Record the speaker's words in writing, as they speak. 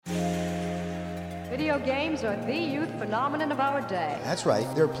Video games are the youth phenomenon of our day. That's right.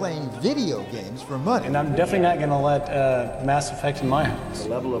 They're playing video games for money. And I'm definitely not going to let Mass Effect in my house. The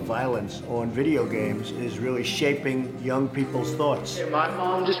level of violence on video games is really shaping young people's thoughts. My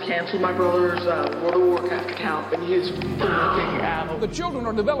mom just canceled my brother's World of Warcraft account, and he's freaking out. The children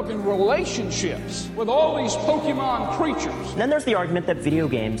are developing relationships with all these Pokemon creatures. Then there's the argument that video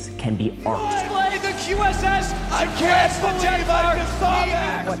games can be art. Play the QSS! I can't believe I just saw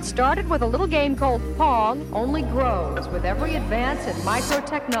that! What started with a little game called Pong only grows with every advance in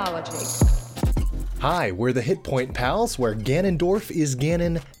microtechnology. Hi, we're the Hit Point Pals, where Ganondorf is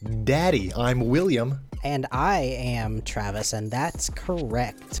Ganon Daddy. I'm William. And I am Travis, and that's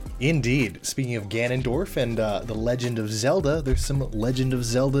correct. Indeed. Speaking of Ganondorf and The Legend of Zelda, there's some Legend of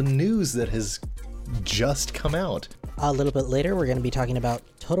Zelda news that has just come out. A little bit later, we're going to be talking about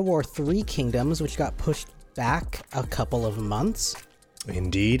Total War 3 Kingdoms, which got pushed back a couple of months.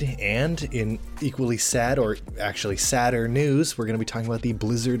 Indeed, and in equally sad, or actually sadder news, we're going to be talking about the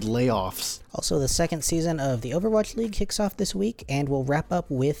Blizzard layoffs. Also, the second season of the Overwatch League kicks off this week, and we'll wrap up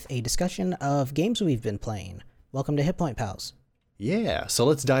with a discussion of games we've been playing. Welcome to Hit Point Pals. Yeah, so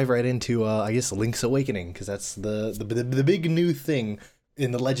let's dive right into, I guess, Link's Awakening, because that's the big new thing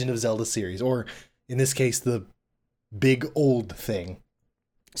in the Legend of Zelda series, or in this case, the big old thing.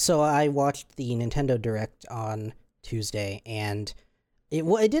 So I watched the Nintendo Direct on Tuesday, and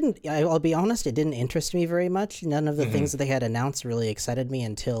I'll be honest, it didn't interest me very much. None of the things that they had announced really excited me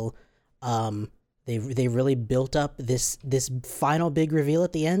until they really built up this final big reveal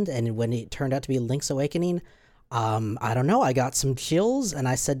at the end, and when it turned out to be Link's Awakening, I don't know, I got some chills, and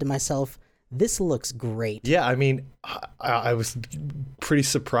I said to myself, this looks great. Yeah, I mean, I was pretty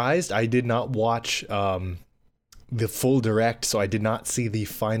surprised. I did not watch the full Direct, so I did not see the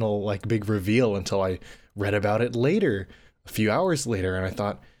final big reveal until I read about it later. A few hours later, and I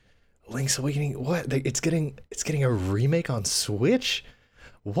thought, Link's Awakening, what? It's getting a remake on Switch?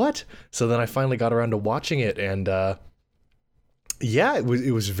 What? So then I finally got around to watching it, and yeah, it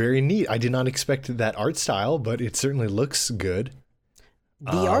was very neat. I did not expect that art style, but it certainly looks good.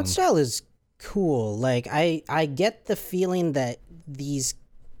 The art style is cool. I get the feeling that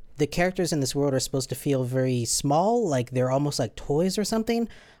the characters in this world are supposed to feel very small, like they're almost like toys or something.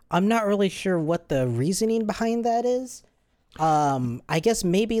 I'm not really sure what the reasoning behind that is. I guess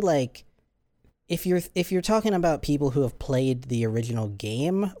maybe if you're talking about people who have played the original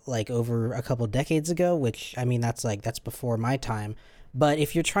game over a couple decades ago, which I mean that's before my time, but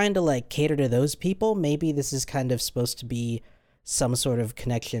if you're trying to cater to those people, maybe this is kind of supposed to be some sort of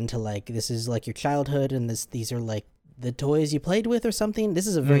connection to this is your childhood and these are the toys you played with or something. This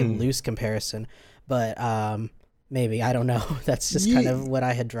is a very loose comparison, but maybe, I don't know. That's just kind of what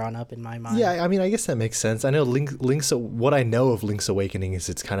I had drawn up in my mind. Yeah, I mean, I guess that makes sense. I know what I know of Link's Awakening is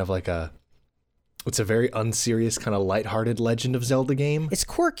it's kind of it's a very unserious, kind of lighthearted Legend of Zelda game. It's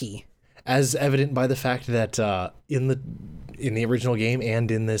quirky. As evident by the fact that in the original game and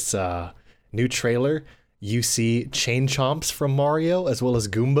in this new trailer, you see Chain Chomps from Mario as well as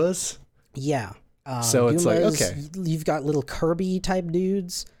Goombas. Yeah. So it's Goombas, okay. You've got little Kirby type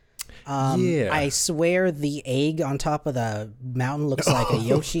dudes. Yeah. I swear the egg on top of the mountain looks like a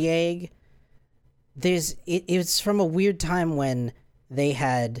Yoshi egg. It's from a weird time when they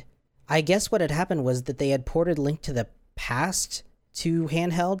had, I guess what had happened was that they had ported Link to the Past to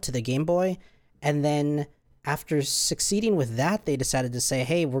handheld, to the Game Boy, and then after succeeding with that, they decided to say,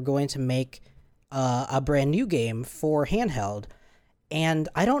 hey, we're going to make a brand new game for handheld. And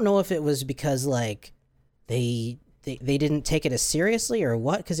I don't know if it was because they didn't take it as seriously or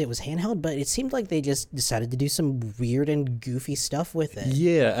what, because it was handheld, but it seemed like they just decided to do some weird and goofy stuff with it.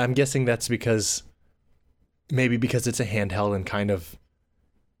 Yeah, I'm guessing that's because it's a handheld and kind of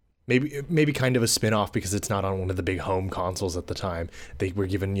maybe kind of a spin-off because it's not on one of the big home consoles at the time. They were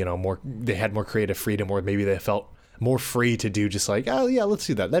given, they had more creative freedom, or maybe they felt more free to do just oh yeah, let's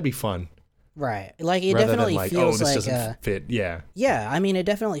do that. That'd be fun. Right. It Rather definitely than feels this doesn't fit. Yeah. Yeah, I mean, it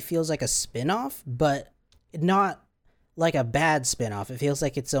definitely feels like a spin-off, but not like a bad spin-off. It feels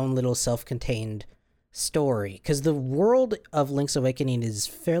like its own little self-contained story, because the world of Link's Awakening is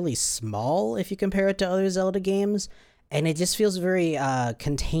fairly small if you compare it to other Zelda games, and it just feels very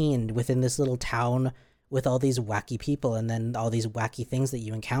contained within this little town with all these wacky people and then all these wacky things that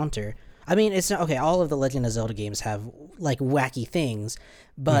you encounter. I mean, it's not okay. All of the Legend of Zelda games have wacky things,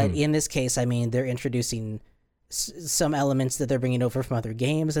 but in this case, I mean, they're introducing some elements that they're bringing over from other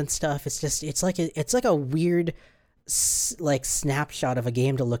games and stuff. It's like a weird snapshot of a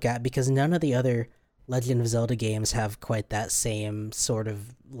game to look at, because none of the other Legend of Zelda games have quite that same sort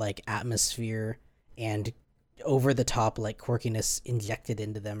of atmosphere and over the top quirkiness injected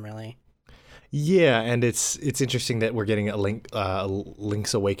into them, really. Yeah, and it's interesting that we're getting a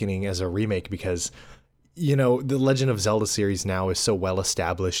Link's Awakening as a remake because, you know, the Legend of Zelda series now is so well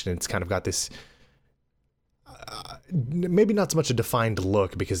established and it's kind of got this, maybe not so much a defined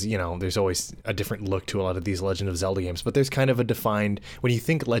look because, you know, there's always a different look to a lot of these Legend of Zelda games, but there's kind of a defined, when you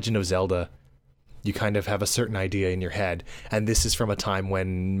think Legend of Zelda, you kind of have a certain idea in your head, and this is from a time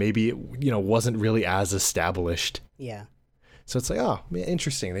when maybe it, you know, wasn't really as established. Yeah. So it's like, oh,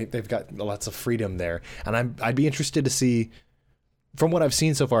 interesting. They've got lots of freedom there. And I'd be interested to see, from what I've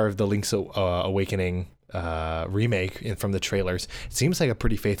seen so far of the Link's Awakening remake from the trailers, it seems like a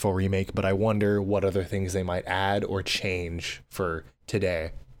pretty faithful remake, but I wonder what other things they might add or change for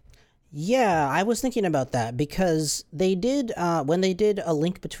today. Yeah, I was thinking about that because they did, when they did A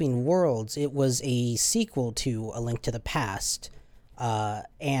Link Between Worlds, it was a sequel to A Link to the Past.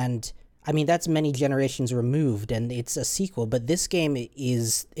 And I mean, that's many generations removed and it's a sequel, but this game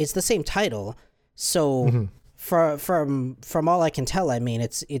it's the same title. So from all I can tell, I mean,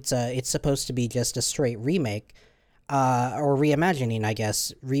 it's supposed to be just a straight remake, or reimagining, I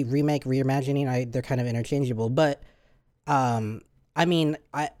guess. Remake, reimagining, they're kind of interchangeable, but, I mean,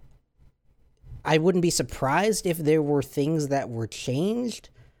 I wouldn't be surprised if there were things that were changed.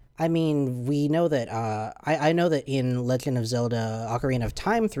 I mean, we know that, I know that in Legend of Zelda Ocarina of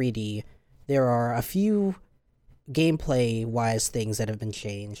Time 3D, there are a few gameplay-wise things that have been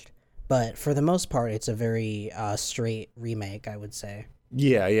changed. But for the most part, it's a very straight remake, I would say.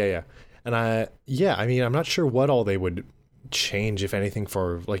 Yeah. And I mean, I'm not sure what all they would change, if anything,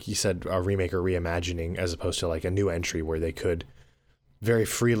 for, like you said, a remake or reimagining, as opposed to like a new entry where they could very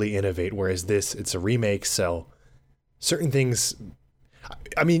freely innovate, whereas this, it's a remake, so certain things,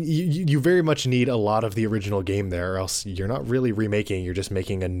 I mean, you very much need a lot of the original game there, or else you're not really remaking, you're just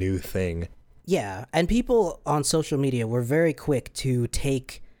making a new thing. Yeah, and people on social media were very quick to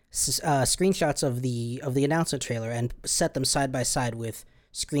take screenshots of the announcement trailer and set them side by side with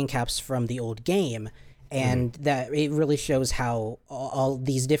screen caps from the old game, and that it really shows how all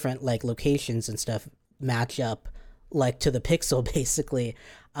these different like locations and stuff match up like to the pixel, basically.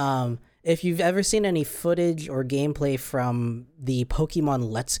 If you've ever seen any footage or gameplay from the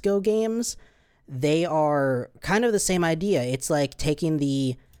Pokemon Let's Go games, they are kind of the same idea. It's like taking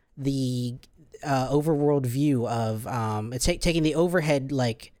the overworld view of it's taking the overhead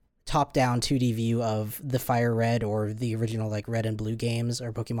like top-down 2D view of the Fire Red or the original like Red and Blue games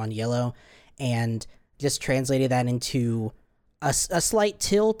or Pokemon Yellow, and just translated that into a slight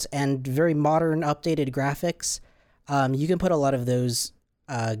tilt and very modern updated graphics. You can put a lot of those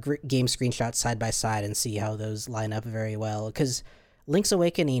game screenshots side by side and see how those line up very well. Because Link's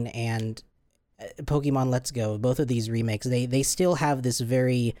Awakening and Pokemon Let's Go, both of these remakes, they still have this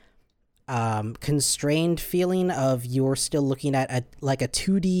very constrained feeling of you're still looking at a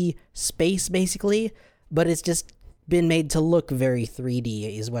 2D space, basically, but it's just been made to look very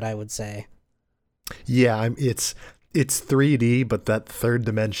 3D, is what I would say. Yeah, it's 3D, but that third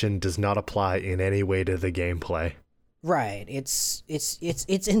dimension does not apply in any way to the gameplay. Right. It's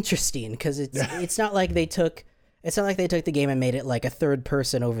interesting because it's not like they took the game and made it like a third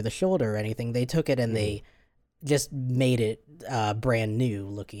person over the shoulder or anything. They took it and they just made it brand new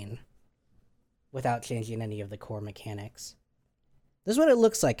looking without changing any of the core mechanics. This is what it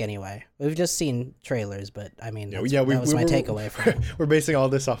looks like anyway. We've just seen trailers, but I mean, that was my takeaway from it. We're basing all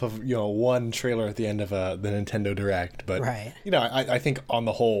this off of, one trailer at the end of the Nintendo Direct, but right. I think on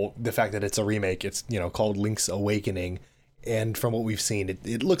the whole, the fact that it's a remake, it's called Link's Awakening, and from what we've seen,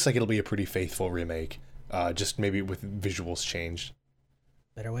 it looks like it'll be a pretty faithful remake, just maybe with visuals changed.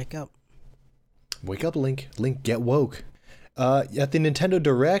 Better wake up. Wake up, Link. Link, get woke. At the Nintendo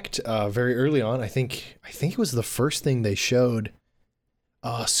Direct, very early on, I think it was the first thing they showed.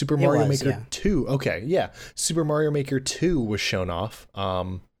 Super Mario Maker 2. Okay, yeah. Super Mario Maker 2 was shown off.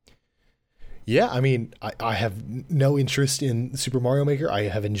 Yeah, I mean, I have no interest in Super Mario Maker. I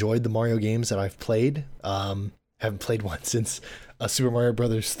have enjoyed the Mario games that I've played. Haven't played one since Super Mario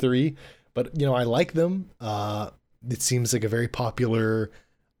Brothers 3, but I like them. It seems like a very popular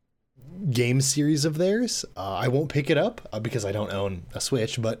game series of theirs. I won't pick it up because I don't own a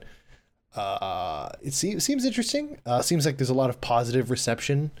Switch, but it seems interesting. Seems like there's a lot of positive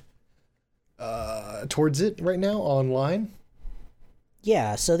reception towards it right now online.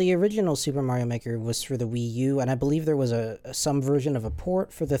 Yeah, so the original Super Mario Maker was for the Wii U, and I believe there was some version of a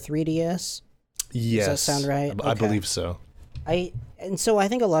port for the 3DS. Yes. Does that sound right? I believe so. So I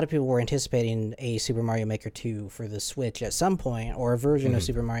think a lot of people were anticipating a Super Mario Maker 2 for the Switch at some point, or a version of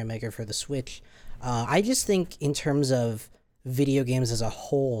Super Mario Maker for the Switch. I just think in terms of video games as a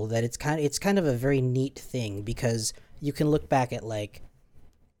whole that it's kind of a very neat thing, because you can look back at like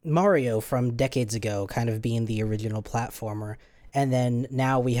Mario from decades ago kind of being the original platformer, and then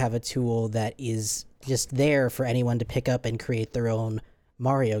now we have a tool that is just there for anyone to pick up and create their own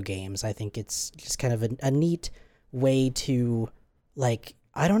Mario games. I think it's just kind of a neat way to, like,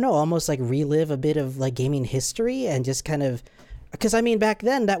 I don't know, almost like relive a bit of like gaming history, and just kind of, because I mean back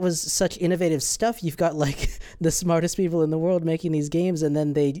then that was such innovative stuff. You've got like the smartest people in the world making these games, and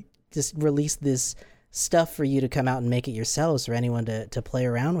then they just release this stuff for you to come out and make it yourselves, for anyone to play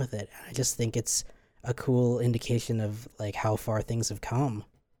around with it. I just think it's a cool indication of like how far things have come.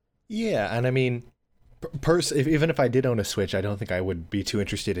 Yeah, and I mean, even if I did own a Switch, I don't think I would be too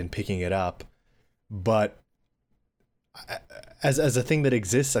interested in picking it up. But as a thing that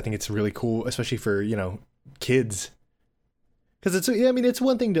exists, I think it's really cool, especially for, you know, kids. Because it's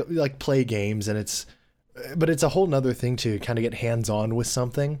one thing to like play games, but it's a whole nother thing to kind of get hands on with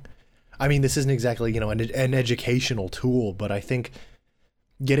something. I mean, this isn't exactly, you know, an educational tool, but I think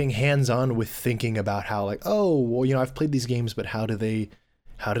getting hands on with thinking about how, like, oh, well, you know, I've played these games, but how do they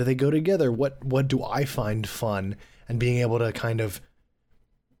go together? What do I find fun? And being able to kind of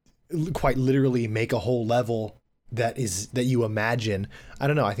quite literally make a whole level that you imagine. I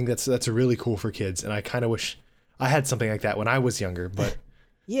don't know. I think that's really cool for kids, and I kind of wish I had something like that when I was younger. But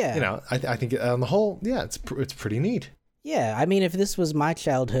yeah, you know, I think on the whole, yeah, it's pretty neat. Yeah, I mean, if this was my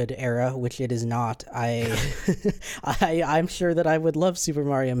childhood era, which it is not, I'm sure that I would love Super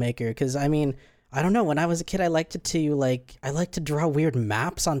Mario Maker, because I mean, I don't know, when I was a kid, I liked to draw weird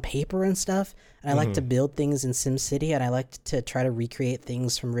maps on paper and stuff, and I liked to build things in SimCity, and I liked to try to recreate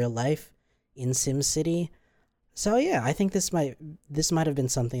things from real life in SimCity. So yeah, I think this might have been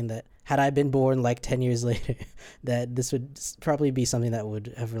something that, had I been born like 10 years later, that this would probably be something that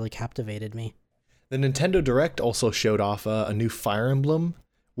would have really captivated me. The Nintendo Direct also showed off a new Fire Emblem,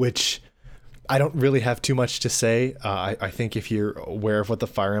 which I don't really have too much to say. I think if you're aware of what the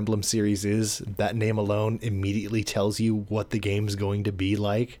Fire Emblem series is, that name alone immediately tells you what the game's going to be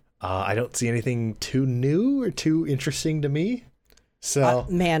like. I don't see anything too new or too interesting to me. So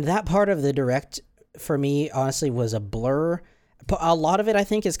man, that part of the Direct for me honestly was a blur. A lot of it, I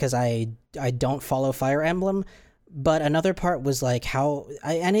think, is because I don't follow Fire Emblem. But another part was like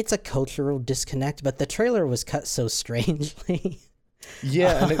and it's a cultural disconnect, but the trailer was cut so strangely.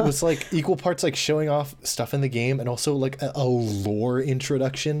 Yeah, and it was like equal parts like showing off stuff in the game and also like a lore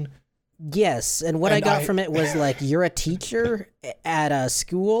introduction. Yes, and what I got from it was like, you're a teacher at a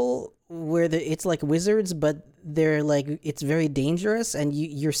school where it's like wizards, but they're like, it's very dangerous, and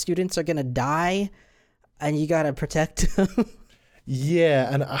your students are gonna die, and you gotta protect them. Yeah,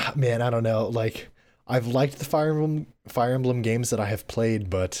 and man, I don't know, like, I've liked the Fire Emblem games that I have played,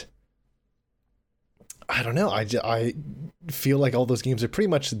 but I don't know. I feel like all those games are pretty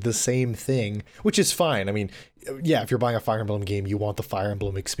much the same thing, which is fine. I mean, yeah, if you're buying a Fire Emblem game, you want the Fire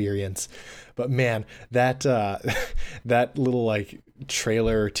Emblem experience. But man, that little like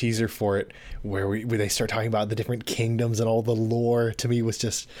trailer or teaser for it, where they start talking about the different kingdoms and all the lore, to me was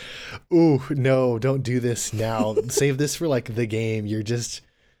just, ooh, no, don't do this now. Save this for like the game.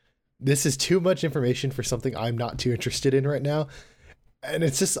 This is too much information for something I'm not too interested in right now. And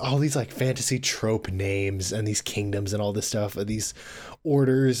it's just all these like fantasy trope names and these kingdoms and all this stuff, and these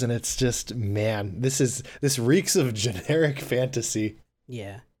orders, and it's just, man, this reeks of generic fantasy.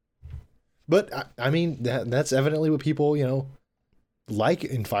 Yeah. But I mean, that's evidently what people, you know, like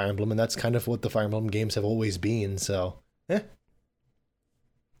in Fire Emblem, and that's kind of what the Fire Emblem games have always been, so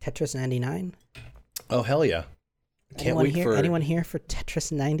Tetris 99? Oh, hell yeah. Anyone here for Tetris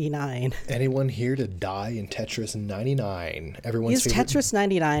 99? Anyone here to die in Tetris 99? Everyone's favorite. Is Tetris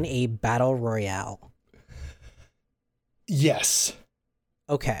 99 a battle royale? Yes.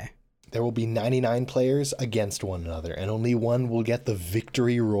 Okay. There will be 99 players against one another, and only one will get the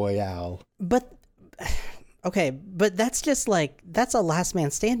victory royale. But okay, but that's just like, that's a last man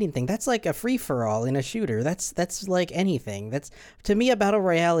standing thing. That's like a free for all in a shooter. That's like anything. That's, to me, a battle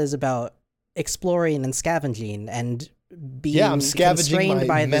royale is about exploring and scavenging and being constrained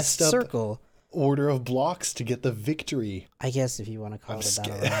by this circle order of blocks to get the victory. I guess if you want to call it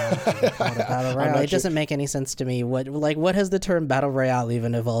a battle royale, it doesn't make any sense to me. What has the term battle royale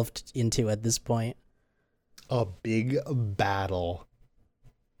even evolved into at this point? A big battle.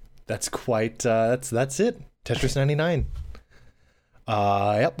 That's quite that's it. Tetris 99.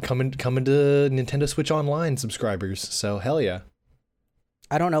 Yep, coming to Nintendo Switch Online subscribers. So hell yeah.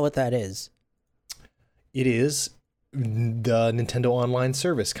 I don't know what that is. It is the Nintendo Online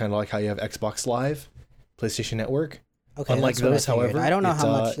service, kind of like how you have Xbox Live, PlayStation Network. Okay, unlike those, however, I don't know how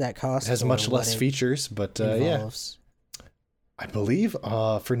much that costs. It has much less features, but yeah, I believe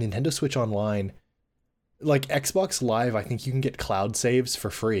for Nintendo Switch Online, Like Xbox Live, I think you can get cloud saves for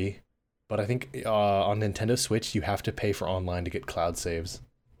free, but I think on Nintendo Switch you have to pay for online to get cloud saves.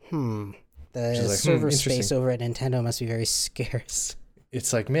 The server space over at Nintendo must be very scarce.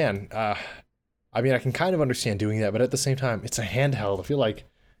 It's like, man, I mean, I can kind of understand doing that, but at the same time, it's a handheld. I feel like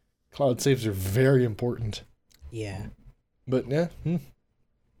cloud saves are very important. Yeah. But yeah.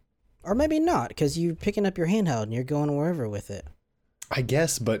 Or maybe not, because you're picking up your handheld and you're going wherever with it. I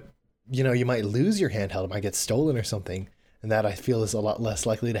guess, but you know, you might lose your handheld. It might get stolen or something. And that I feel is a lot less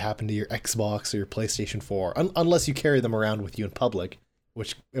likely to happen to your Xbox or your PlayStation 4, unless you carry them around with you in public,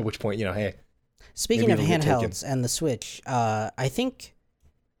 at which point, you know, hey. Speaking of handhelds and the Switch, I think,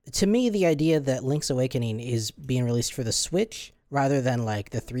 to me, the idea that Link's Awakening is being released for the Switch rather than like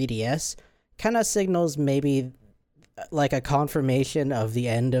the 3DS kind of signals maybe like a confirmation of the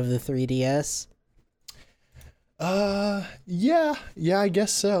end of the 3DS. Yeah, I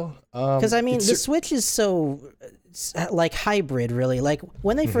guess so. Because I mean, the Switch is so like hybrid, really. Like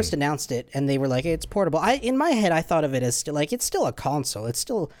when they first announced it, and they were like, "It's portable." In my head, I thought of it as still like it's still a console. It's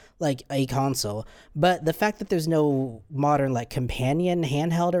still like a console. But the fact that there's no modern like companion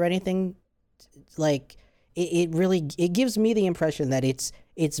handheld or anything, like it really gives me the impression that it's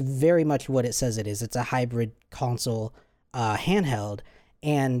very much what it says it is. It's a hybrid console handheld.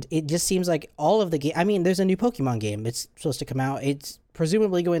 And it just seems like all of the game. I mean, there's a new Pokemon game. It's supposed to come out. It's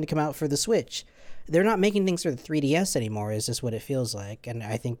presumably going to come out for the Switch. They're not making things for the 3DS anymore, is just what it feels like. And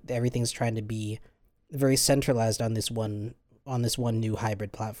I think everything's trying to be very centralized on this one new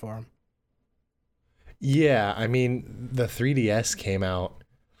hybrid platform. Yeah, I mean, the 3DS came out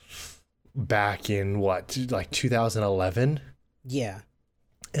back in what, like 2011? Yeah.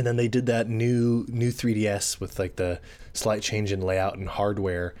 And then they did that new 3DS with like the slight change in layout and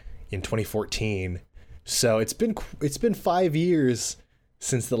hardware in 2014. So it's been 5 years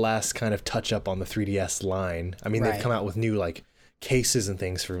since the last kind of touch up on the 3DS line. I mean, they've come out with new like cases and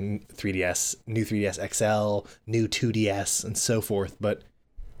things for 3DS, new 3DS XL, new 2DS and so forth. But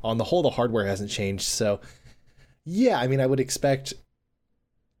on the whole, the hardware hasn't changed. So yeah, I mean, I would expect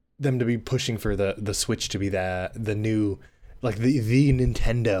them to be pushing for the Switch to be the new, like the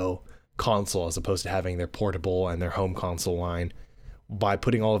Nintendo console, as opposed to having their portable and their home console line, by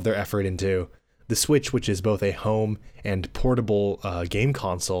putting all of their effort into the Switch, which is both a home and portable game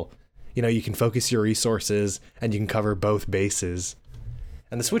console. You know, you can focus your resources and you can cover both bases.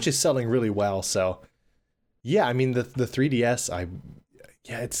 And the Switch is selling really well, so yeah, I mean the 3DS,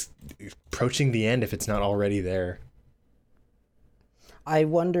 it's approaching the end if it's not already there. I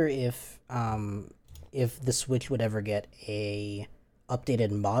wonder if the Switch would ever get a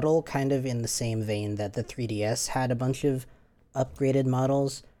updated model, kind of in the same vein that the 3DS had a bunch of upgraded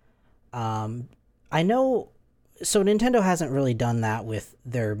models. I know, so Nintendo hasn't really done that with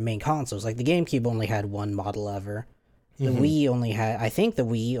their main consoles. Like the GameCube only had one model ever. The Wii only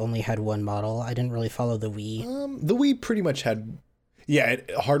had one model. I didn't really follow the Wii. The Wii pretty much had,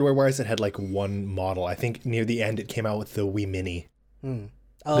 hardware-wise, it had like one model. I think near the end it came out with the Wii Mini. Oh,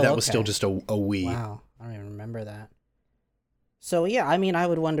 but that was still just a Wii. Wow, I don't even remember that. So yeah, I mean, I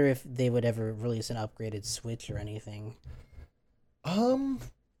would wonder if they would ever release an upgraded Switch or anything.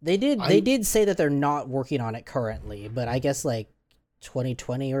 They did say that they're not working on it currently, but I guess like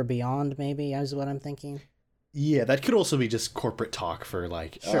 2020 or beyond maybe is what I'm thinking. Yeah, that could also be just corporate talk for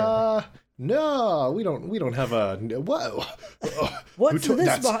like, sure. No, we don't have a whoa. What's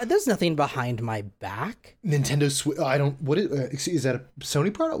this? There's nothing behind my back. Nintendo Switch. I don't. What is that? A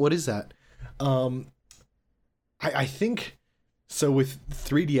Sony product? What is that? I think so. With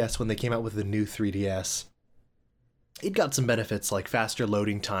 3DS, when they came out with the new 3DS, it got some benefits like faster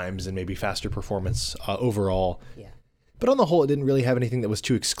loading times and maybe faster performance overall. Yeah. But on the whole, it didn't really have anything that was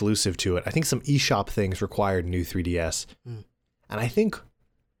too exclusive to it. I think some eShop things required new 3DS. And I think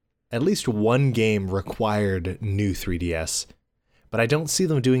at least one game required new 3DS. But I don't see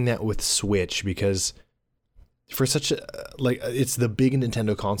them doing that with Switch, because for such a, it's the big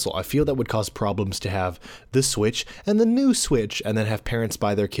Nintendo console. I feel that would cause problems to have the Switch and the new Switch, and then have parents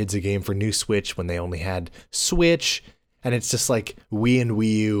buy their kids a game for new Switch when they only had Switch. And it's just like Wii and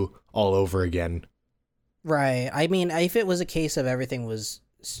Wii U all over again. Right. I mean, if it was a case of everything was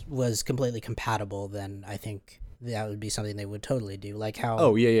completely compatible, then I think that would be something they would totally do. Like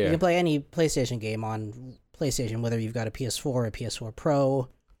how you can play any PlayStation game on PlayStation, whether you've got a PS4 or a PS4 Pro.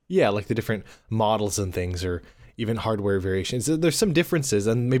 Yeah, like the different models and things, or even hardware variations. There's some differences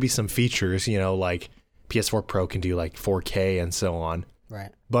and maybe some features, you know, like PS4 Pro can do like 4K and so on.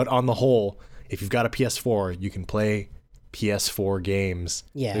 Right. But on the whole, if you've got a PS4, you can play PS4 games.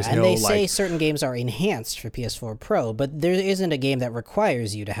 Yeah, There's and no, they say certain games are enhanced for PS4 Pro, but there isn't a game that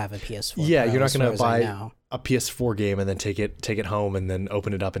requires you to have a PS4 yeah, Pro. you're not as going far to as I buy know. a PS4 game and then take it home and then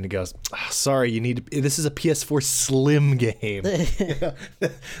open it up and it goes, sorry, this is a PS4 Slim game.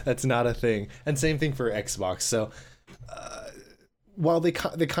 That's not a thing. And same thing for Xbox. So while they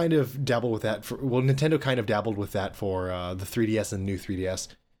kind of dabble with that, Nintendo kind of dabbled with that for the 3DS and the new 3DS.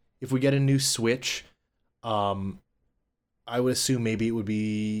 If we get a new Switch, I would assume maybe it would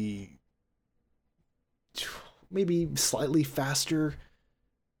be maybe slightly faster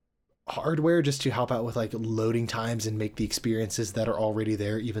hardware just to help out with like loading times and make the experiences that are already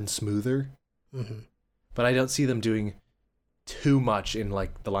there even smoother. Mm-hmm. But I don't see them doing too much in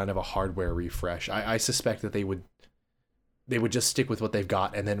like the line of a hardware refresh. I suspect that they would just stick with what they've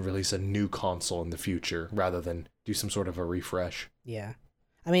got and then release a new console in the future rather than do some sort of a refresh. Yeah.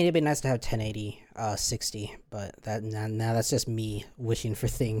 I mean, it'd be nice to have 1080 60, but now that's just me wishing for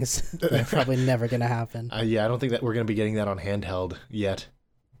things that are probably never going to happen. Yeah, I don't think that we're going to be getting that on handheld yet.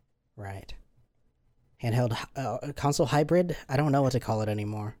 Right. Handheld console hybrid? I don't know what to call it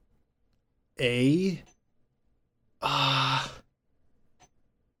anymore. Oh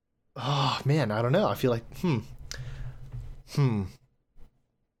man, I don't know. I feel like I'm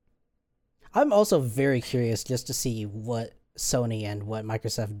also very curious just to see what Sony and what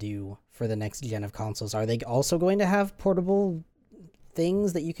Microsoft do for the next gen of consoles. Are they also going to have portable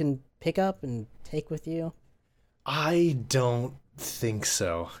things that you can pick up and take with you? I don't think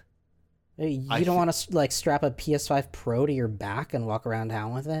so. You don't want to like strap a PS5 Pro to your back and walk around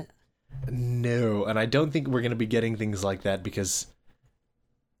town with it? No, and I don't think we're going to be getting things like that because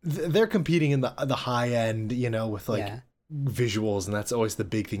they're competing in the high end, with like visuals, and that's always the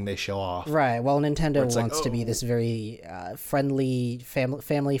big thing they show off. Right. Well, Nintendo wants to be this very friendly,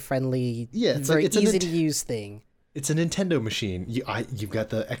 family friendly, very easy to use thing. It's a Nintendo machine. You've got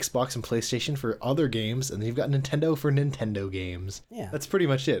the Xbox and PlayStation for other games, and then you've got Nintendo for Nintendo games. Yeah, that's pretty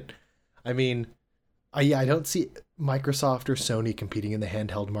much it. I mean, I don't see Microsoft or Sony competing in the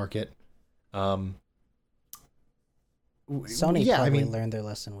handheld market. Sony probably learned their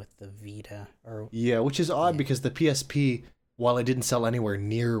lesson with the Vita. Which is odd because the PSP, while it didn't sell anywhere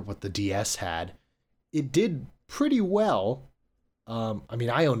near what the DS had, it did pretty well. I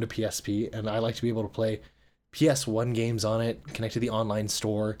mean, I owned a PSP, and I like to be able to play PS1 games on it, connect to the online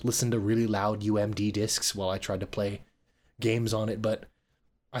store, listen to really loud UMD discs while I tried to play games on it, but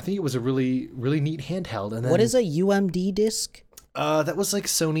I think it was a really, really neat handheld. And then, what is a UMD disc? That was like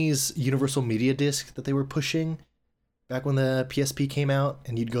Sony's Universal Media Disc that they were pushing back when the PSP came out,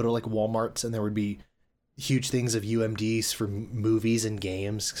 and you'd go to like Walmart's and there would be huge things of UMDs for movies and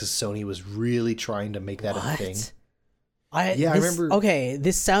games because Sony was really trying to make that a thing. I remember. Okay,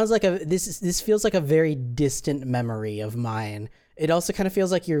 this sounds like this feels like a very distant memory of mine. It also kind of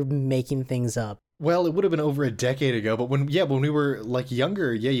feels like you're making things up. Well, it would have been over a decade ago, but when we were like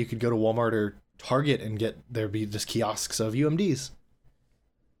younger, you could go to Walmart or Target and there'd be just kiosks of UMDs.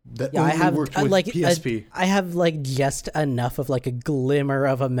 That only worked with PSP. I have like just enough of like a glimmer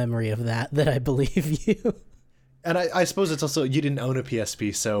of a memory of that I believe you. And I suppose it's also you didn't own a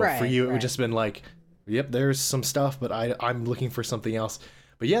PSP, so for you it would just been like, yep, there's some stuff, but I'm looking for something else.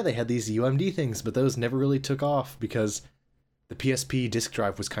 But yeah, they had these UMD things, but those never really took off because the PSP disk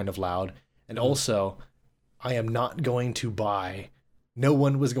drive was kind of loud. And also, no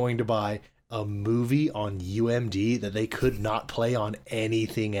one was going to buy a movie on UMD that they could not play on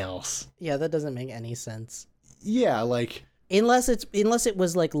anything else. Yeah, that doesn't make any sense. Yeah, like unless it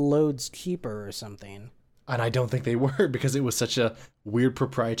was like loads cheaper or something. And I don't think they were because it was such a weird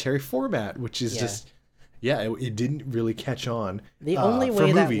proprietary format, which is it didn't really catch on. The only way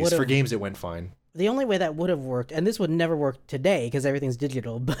for that movies, for games, it went fine. The only way that would have worked, and this would never work today because everything's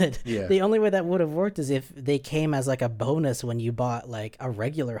digital, but the only way that would have worked is if they came as like a bonus when you bought like a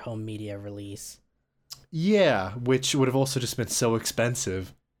regular home media release. Yeah, which would have also just been so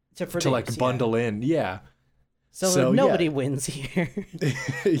expensive to like bundle in. Yeah. So nobody wins here.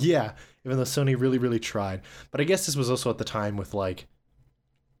 Yeah, even though Sony really, really tried. But I guess this was also at the time with like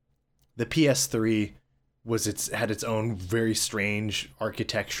the PS3 had its own very strange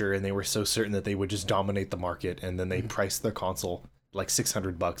architecture, and they were so certain that they would just dominate the market, and then they priced their console like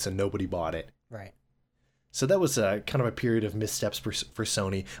 $600 and nobody bought it. Right. So that was a kind of a period of missteps for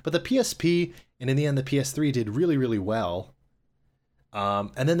Sony. But the PSP, and in the end the PS3 did really, really well.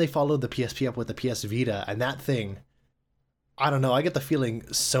 And then they followed the PSP up with the PS Vita, and that thing, I don't know, I get the feeling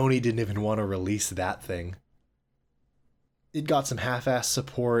Sony didn't even want to release that thing. It got some half-ass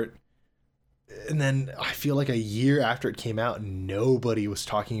support. And then I feel like a year after it came out, nobody was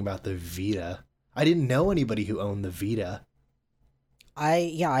talking about the Vita. I didn't know anybody who owned the Vita.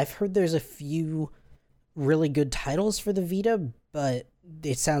 I've heard there's a few really good titles for the Vita, but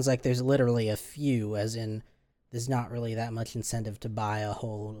it sounds like there's literally a few, as in there's not really that much incentive to buy a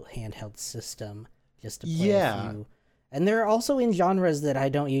whole handheld system just to play a few. And they're also in genres that I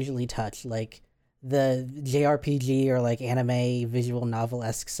don't usually touch, like the JRPG or like anime visual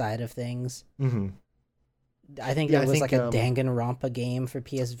novel-esque side of things. Mm-hmm. I think there was like a Danganronpa game for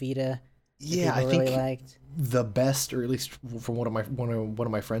PS Vita. Yeah, I really think liked. The best, or at least from one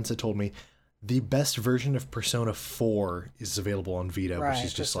of my friends had told me, the best version of Persona 4 is available on Vita, which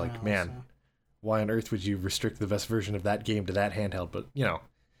is just like, man, why on earth would you restrict the best version of that game to that handheld? But,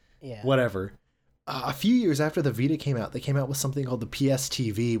 whatever. A few years after the Vita came out, they came out with something called the PS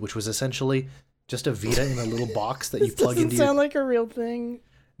TV, which was essentially just a Vita in a little box that you plug into. Doesn't sound like a real thing.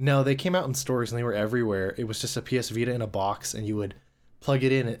 No, they came out in stores and they were everywhere. It was just a PS Vita in a box, and you would plug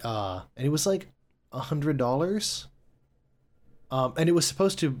it in, and it was like $100. And it was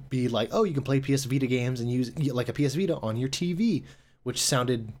supposed to be like, oh, you can play PS Vita games and use like a PS Vita on your TV, which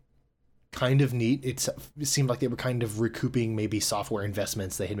sounded kind of neat. It seemed like they were kind of recouping maybe software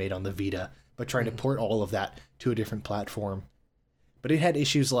investments they had made on the Vita, but trying to port all of that to a different platform. But it had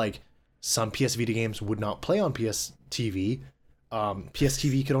issues like some PS Vita games would not play on PS TV. PS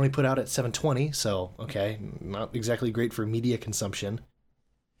TV could only put out at 720, so okay, not exactly great for media consumption.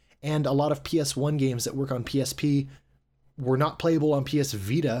 And a lot of PS1 games that work on PSP were not playable on PS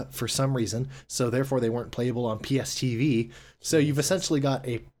Vita for some reason, so therefore they weren't playable on PS TV. So you've essentially got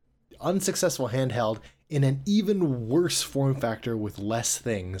a unsuccessful handheld in an even worse form factor with less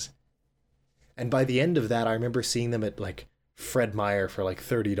things. And by the end of that, I remember seeing them at like Fred Meyer for like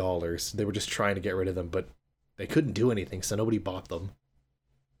 $30. They were just trying to get rid of them, but they couldn't do anything, so nobody bought them.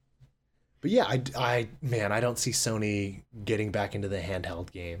 But yeah, I don't see Sony getting back into the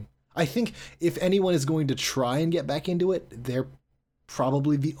handheld game. I think if anyone is going to try and get back into it, they're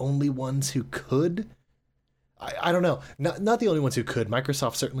probably the only ones who could. I don't know. Not the only ones who could.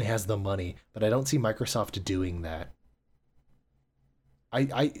 Microsoft certainly has the money, but I don't see Microsoft doing that.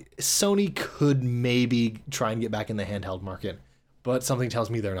 Sony could maybe try and get back in the handheld market, but something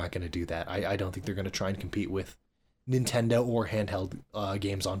tells me they're not going to do that. I don't think they're going to try and compete with Nintendo or handheld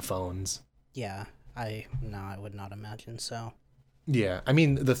games on phones. Yeah, I would not imagine so. Yeah, I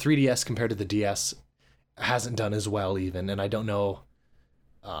mean, the 3DS compared to the DS hasn't done as well even, and I don't know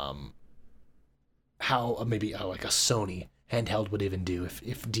how maybe like a Sony handheld would even do if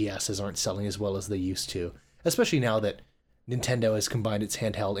DSs aren't selling as well as they used to, especially now that Nintendo has combined its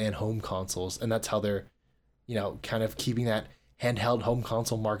handheld and home consoles, and that's how they're, kind of keeping that handheld home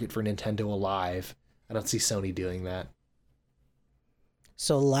console market for Nintendo alive. I don't see Sony doing that.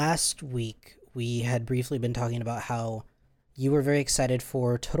 So last week, we had briefly been talking about how you were very excited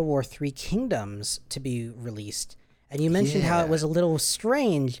for Total War 3 Kingdoms to be released. And you mentioned how it was a little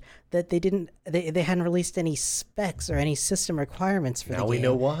strange that they hadn't released any specs or any system requirements for the game. Now we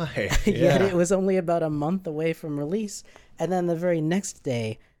know why. Yet it was only about a month away from release. And then the very next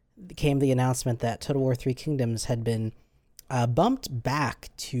day came the announcement that Total War 3 Kingdoms had been bumped back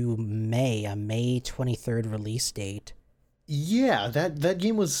to May, a May 23rd release date. Yeah, that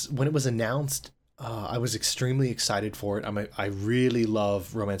game was, when it was announced, I was extremely excited for it. I really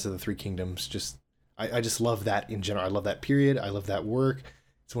love Romance of the Three Kingdoms. I just love that in general. I love that period. I love that work.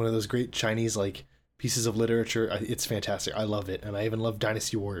 It's one of those great Chinese pieces of literature. It's fantastic. I love it. And I even love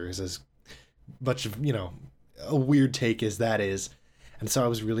Dynasty Warriors, as much of, a weird take as that is. And so I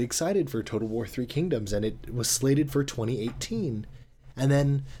was really excited for Total War 3 Kingdoms, and it was slated for 2018. And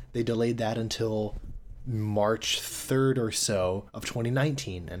then they delayed that until March 3rd or so of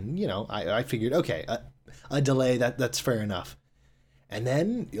 2019. And, I figured, okay, a delay, that's fair enough. And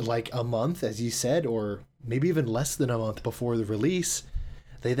then, like a month, as you said, or maybe even less than a month before the release,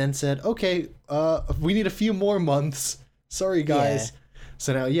 they then said, okay, we need a few more months. Sorry, guys. Yeah.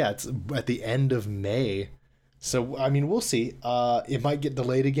 So now, it's at the end of May. So, I mean, we'll see. It might get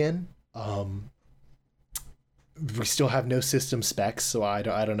delayed again. We still have no system specs, so I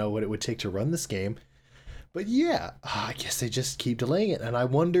don't know what it would take to run this game. But yeah, I guess they just keep delaying it. And I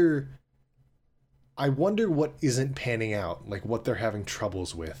wonder what isn't panning out, like what they're having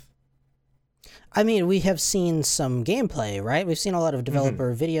troubles with. I mean, we have seen some gameplay, right? We've seen a lot of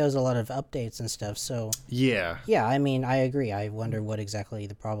developer videos, a lot of updates and stuff. So yeah, I mean, I agree. I wonder what exactly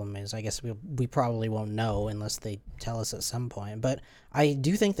the problem is. I guess we probably won't know unless they tell us at some point. But I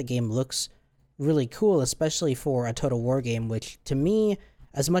do think the game looks really cool, especially for a Total War game, which to me,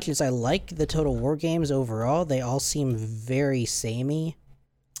 as much as I like the Total War games overall, they all seem very samey.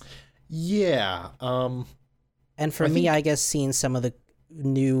 Yeah. And for me, I guess seeing some of the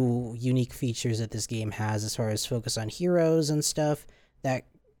new unique features that this game has as far as focus on heroes and stuff that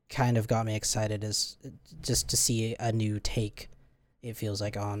kind of got me excited as just to see a new take, it feels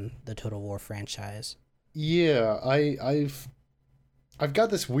like, on the Total War franchise. Yeah, I've got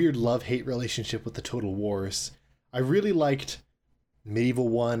this weird love-hate relationship with the Total Wars. I really liked Medieval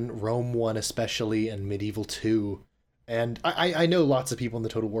 1, Rome 1 especially, and Medieval 2. And I know lots of people in the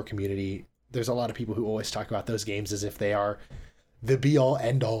Total War community. There's a lot of people who always talk about those games as if they are the be-all,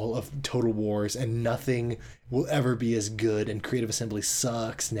 end-all of Total Wars, and nothing will ever be as good, and Creative Assembly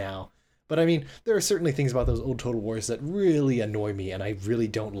sucks now. But I mean, there are certainly things about those old Total Wars that really annoy me, and I really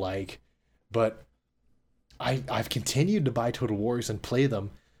don't like. But I've continued to buy Total Wars and play them,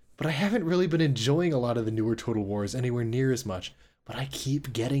 but I haven't really been enjoying a lot of the newer Total Wars anywhere near as much, but I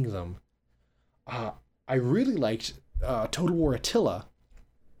keep getting them. I really liked Total War Attila,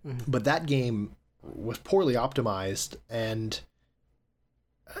 but that game was poorly optimized, and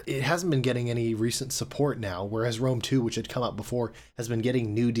it hasn't been getting any recent support now, whereas Rome 2, which had come out before, has been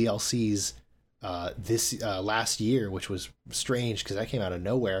getting new DLCs this last year, which was strange because that came out of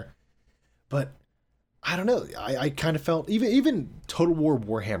nowhere. But I don't know, I kind of felt, even Total War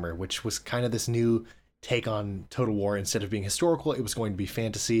Warhammer, which was kind of this new take on Total War, instead of being historical, it was going to be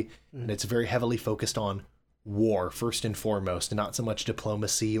fantasy, and it's very heavily focused on war, first and foremost, and not so much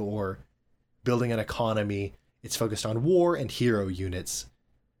diplomacy or building an economy. It's focused on war and hero units.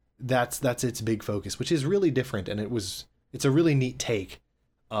 That's its big focus, which is really different, and it's a really neat take.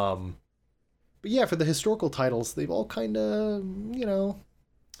 But yeah, for the historical titles, they've all kind of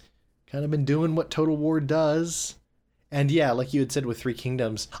been doing what Total War does. And yeah, like you had said with Three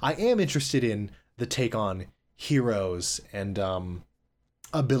Kingdoms, I am interested in the take on heroes and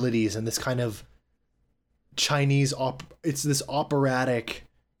abilities and this kind of Chinese it's this operatic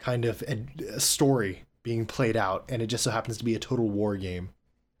kind of story being played out, and it just so happens to be a Total War game.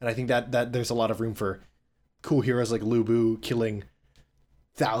 And I think that there's a lot of room for cool heroes like Lu Bu killing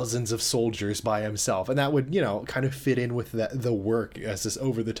thousands of soldiers by himself. And that would, kind of fit in with the work as this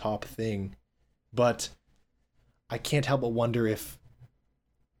over-the-top thing. But I can't help but wonder if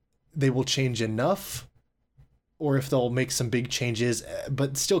they will change enough, or if they'll make some big changes,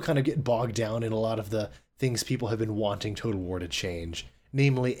 but still kind of get bogged down in a lot of the things people have been wanting Total War to change.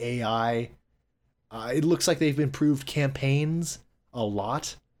 Namely AI. It looks like they've improved campaigns a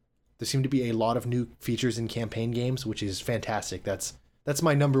lot. There seem to be a lot of new features in campaign games, which is fantastic. That's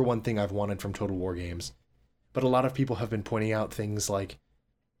my number one thing I've wanted from Total War games. But a lot of people have been pointing out things like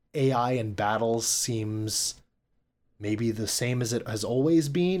AI in battles seems maybe the same as it has always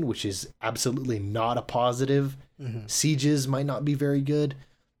been, which is absolutely not a positive. Sieges might not be very good.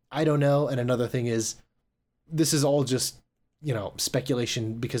 I don't know. And another thing is, this is all just,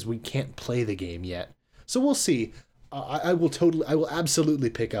 speculation because we can't play the game yet. So we'll see. I will absolutely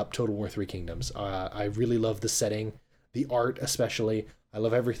pick up Total War Three Kingdoms. I really love the setting, the art especially. I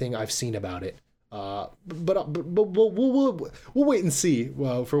love everything I've seen about it. But we'll wait and see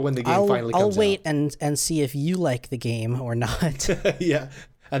for when the game finally comes out. I'll wait and see if you like the game or not. Yeah,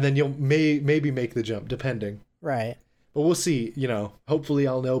 and then you'll maybe make the jump, depending. Right. But we'll see. Hopefully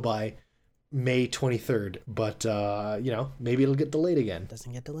I'll know by May 23rd. But maybe it'll get delayed again.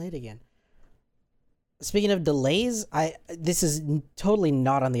 Doesn't get delayed again. Speaking of delays, this is totally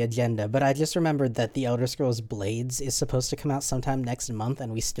not on the agenda, but I just remembered that The Elder Scrolls Blades is supposed to come out sometime next month,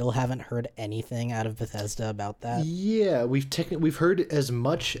 and we still haven't heard anything out of Bethesda about that. Yeah, we've heard as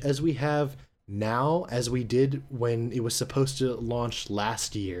much as we have now as we did when it was supposed to launch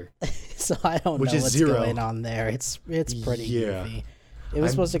last year. So I don't know what's going on there. It's pretty goofy. It was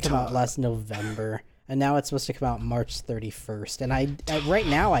supposed to come out last November, and now it's supposed to come out March 31st, and I right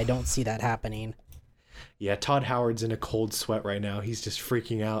now I don't see that happening. Yeah, Todd Howard's in a cold sweat right now. He's just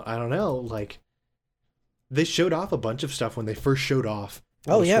freaking out. I don't know. They showed off a bunch of stuff when they first showed off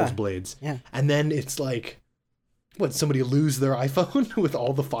Scrolls Blades. Yeah. And then it's somebody lose their iPhone with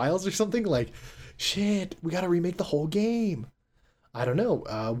all the files or something? Shit, we got to remake the whole game. I don't know.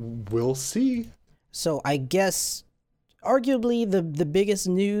 We'll see. So I guess arguably the biggest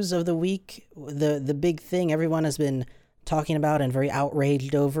news of the week, the big thing everyone has been talking about and very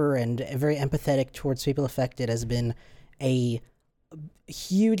outraged over and very empathetic towards people affected, has been a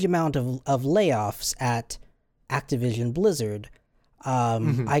huge amount of layoffs at Activision Blizzard.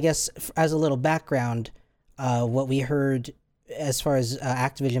 I guess as a little background, what we heard as far as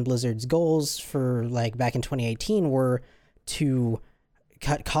Activision Blizzard's goals for back in 2018 were to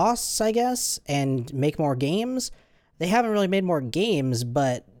cut costs, I guess, and make more games. They haven't really made more games,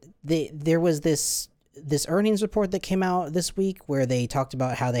 but there was this earnings report that came out this week where they talked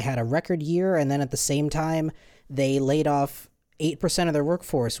about how they had a record year, and then at the same time they laid off 8% of their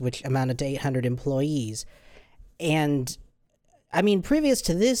workforce, which amounted to 800 employees. And I mean, previous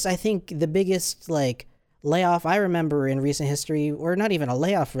to this, I think the biggest like layoff I remember in recent history, or not even a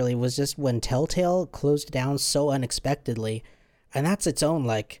layoff really, was just when Telltale closed down so unexpectedly. And that's its own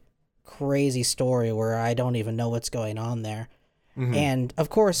like crazy story where I don't even know what's going on there. Mm-hmm. And of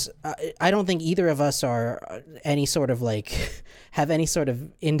course, I don't think either of us are any sort of like have any sort of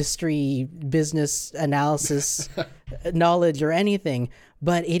industry business analysis knowledge or anything.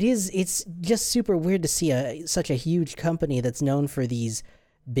 But it's just super weird to see such a huge company that's known for these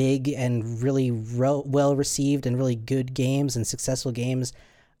big and really well received and really good games and successful games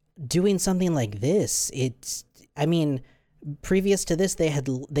doing something like this. I mean, previous to this, they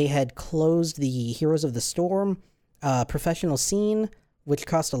had closed the Heroes of the Storm professional scene, which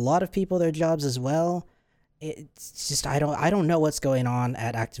cost a lot of people their jobs as well. It's just I don't know what's going on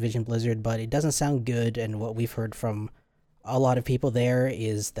at Activision Blizzard, but it doesn't sound good. And what we've heard from a lot of people there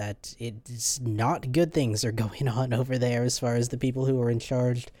is that it's not good things are going on over there as far as the people who were in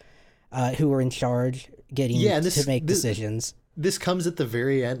charge getting to make decisions. This comes at the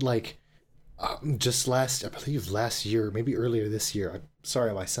very end, like just I believe last year, maybe earlier this year. I'm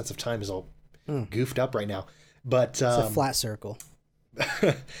sorry, my sense of time is all goofed up right now. But it's a flat circle.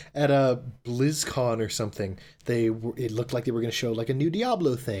 At a BlizzCon or something, it looked like they were going to show like a new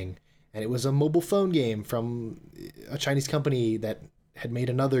Diablo thing, and it was a mobile phone game from a Chinese company that had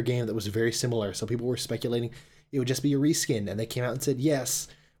made another game that was very similar. So people were speculating it would just be a reskin, and they came out and said, yes,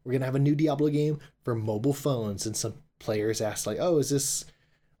 we're going to have a new Diablo game for mobile phones. And some players asked like, oh, is this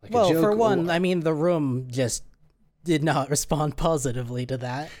like a joke? Well, for one, I mean, the room just did not respond positively to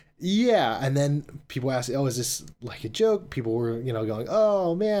that. Yeah, and then people asked, oh, is this like a joke? People were, going,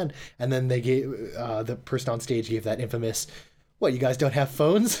 oh, man. And then they gave, the person on stage gave that infamous, what, you guys don't have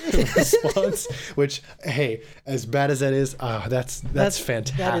phones? response, which, hey, as bad as that is, that's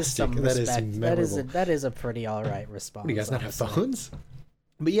fantastic. That is some respect. Memorable. That is a pretty all right response. You guys not have phones?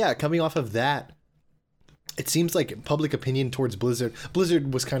 But yeah, coming off of that, it seems like public opinion towards Blizzard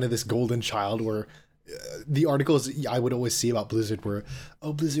was kind of this golden child where the articles I would always see about Blizzard were,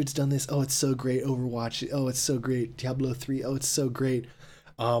 oh, Blizzard's done this. Oh, it's so great. Overwatch. Oh, it's so great. Diablo 3. Oh, it's so great.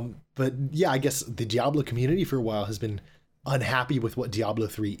 But yeah, I guess the Diablo community for a while has been unhappy with what Diablo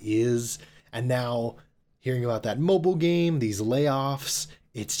 3 is. And now hearing about that mobile game, these layoffs,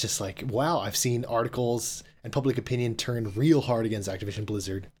 it's just like, wow, I've seen articles and public opinion turn real hard against Activision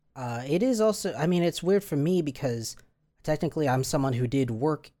Blizzard. It is also, I mean, it's weird for me because technically I'm someone who did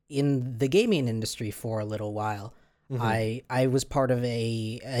work in the gaming industry for a little while. Mm-hmm. I was part of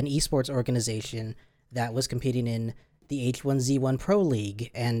an esports organization that was competing in the H1Z1 Pro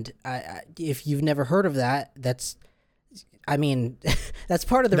League. And if you've never heard of that, that's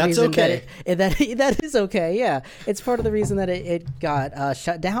part of the reason okay. that is okay. Yeah. It's part of the reason that it got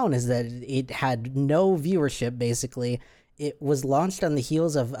shut down is that it had no viewership, basically. It was launched on the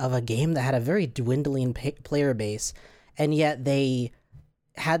heels of a game that had a very dwindling player base. And yet they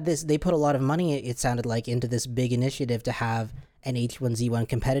put a lot of money, it sounded like, into this big initiative to have an H1Z1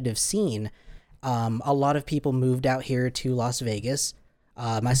 competitive scene. A lot of people moved out here to Las Vegas,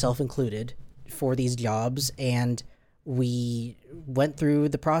 myself included, for these jobs. And we went through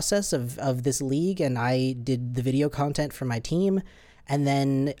the process of this league, and I did the video content for my team. And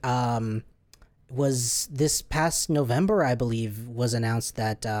then was this past November, I believe, was announced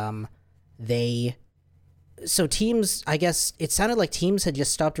that so teams, I guess it sounded like teams had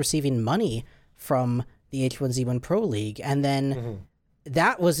just stopped receiving money from the H1Z1 Pro League. And then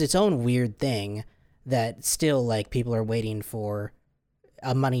that was its own weird thing that still like people are waiting for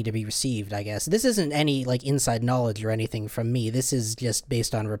money to be received, I guess. This isn't any like inside knowledge or anything from me. This is just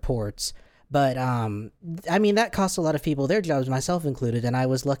based on reports. But I mean, that cost a lot of people their jobs, myself included. And I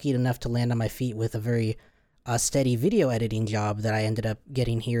was lucky enough to land on my feet with a very steady video editing job that I ended up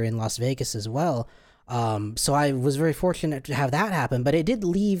getting here in Las Vegas as well. So I was very fortunate to have that happen, but it did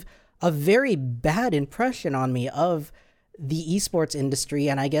leave a very bad impression on me of the esports industry.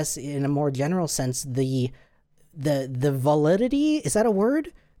 And I guess in a more general sense, the validity, is that a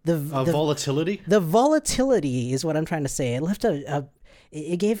word? Volatility? The volatility is what I'm trying to say. It left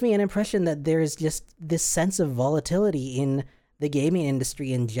it gave me an impression that there's just this sense of volatility in the gaming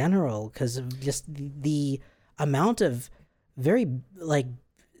industry in general because of just the amount of very like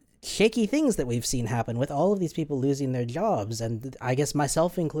shaky things that we've seen happen with all of these people losing their jobs, and I guess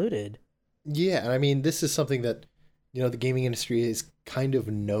myself included. Yeah, and I mean, this is something that, the gaming industry is kind of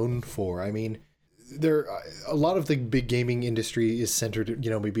known for. I mean, a lot of the big gaming industry is centered,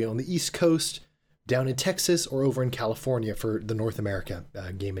 maybe on the East Coast, down in Texas, or over in California for the North America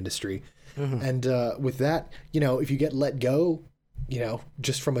game industry. Mm-hmm. And with that, if you get let go,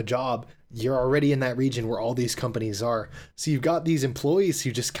 just from a job, you're already in that region where all these companies are. So you've got these employees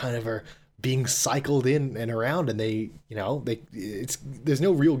who just kind of are being cycled in and around, and there's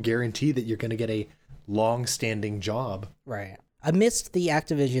no real guarantee that you're going to get a long-standing job. Right. Amidst the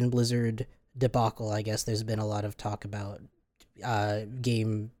Activision Blizzard debacle, I guess there's been a lot of talk about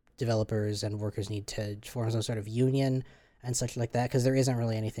game developers and workers need to form some sort of union and such like that, because there isn't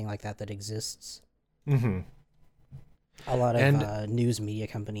really anything like that exists. Mm-hmm. A lot of news media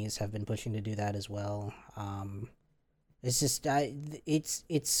companies have been pushing to do that as well. It's just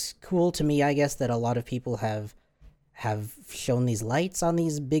it's cool to me, I guess, that a lot of people have shown these lights on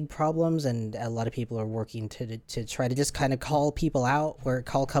these big problems, and a lot of people are working to try to just kind of call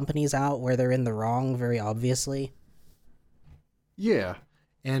companies out where they're in the wrong, very obviously. Yeah,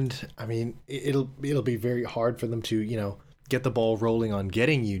 and I mean it'll be very hard for them to get the ball rolling on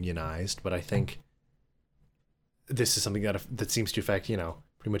getting unionized, but I think this is something that seems to affect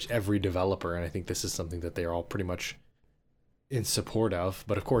pretty much every developer, and I think this is something that they're all pretty much in support of.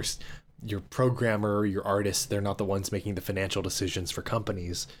 But of course, your programmer, your artists, they're not the ones making the financial decisions for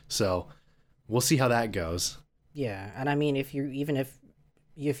companies, so we'll see how that goes. Yeah, and I mean, if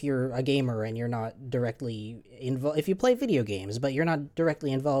you're a gamer and you're not directly involved, if you play video games but you're not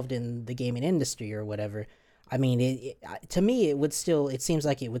directly involved in the gaming industry or whatever, I mean, to me, it seems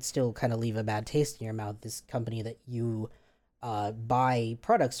like it would still kind of leave a bad taste in your mouth. This company that you buy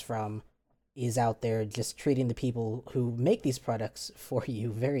products from is out there just treating the people who make these products for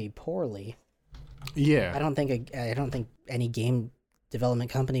you very poorly. Yeah. I don't think any game development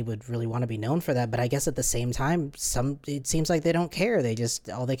company would really want to be known for that, but I guess at the same time, it seems like they don't care.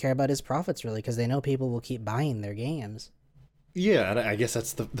 All they care about is profits, really, because they know people will keep buying their games. Yeah, and I guess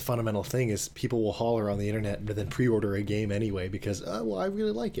that's the fundamental thing is people will holler on the internet and then pre-order a game anyway because, I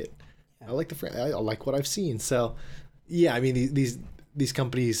really like it. Yeah. I like I like what I've seen. So, yeah, I mean, these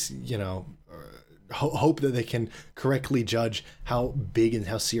companies, hope that they can correctly judge how big and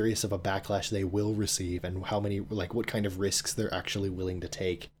how serious of a backlash they will receive and how many, what kind of risks they're actually willing to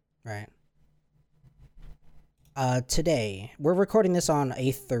take. Right. Today, we're recording this on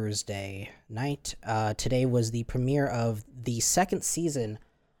a Thursday night. Today was the premiere of the second season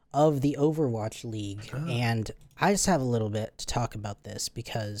of the Overwatch League, and I just have a little bit to talk about this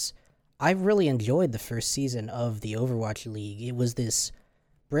because I really enjoyed the first season of the Overwatch League. It was this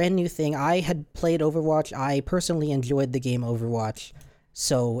brand new thing. I had played Overwatch. I personally enjoyed the game Overwatch,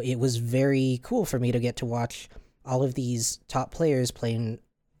 so it was very cool for me to get to watch all of these top players playing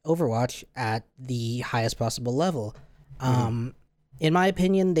Overwatch at the highest possible level. In my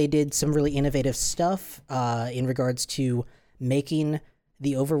opinion, they did some really innovative stuff in regards to making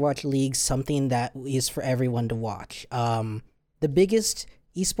the Overwatch League something that is for everyone to watch. The biggest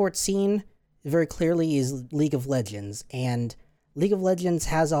esports scene, very clearly, is League of Legends, and League of Legends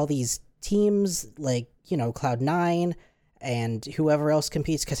has all these teams like, Cloud9 and whoever else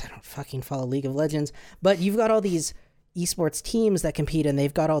competes, because I don't fucking follow League of Legends, but you've got all these esports teams that compete, and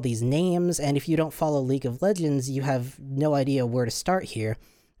they've got all these names, and if you don't follow League of Legends, you have no idea where to start here.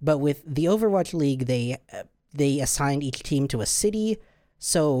 But with the Overwatch League, they assigned each team to a city,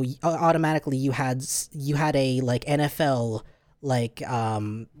 so automatically you had a NFL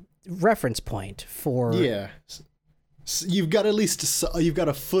reference point for You've got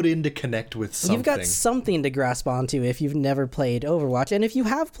a foot in to connect with something. You've got something to grasp onto if you've never played Overwatch. And if you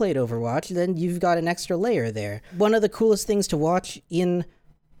have played Overwatch, then you've got an extra layer there. One of the coolest things to watch in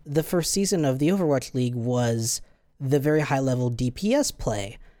the first season of the Overwatch League was the very high-level DPS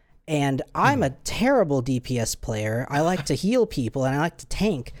play. And I'm a terrible DPS player. I like to heal people, and I like to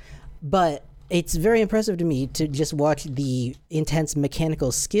tank. But it's very impressive to me to just watch the intense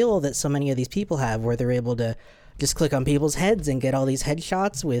mechanical skill that so many of these people have, where they're able to just click on people's heads and get all these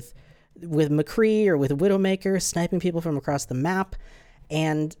headshots with McCree or with Widowmaker, sniping people from across the map.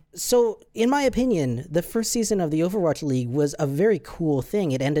 And so, in my opinion, the first season of the Overwatch League was a very cool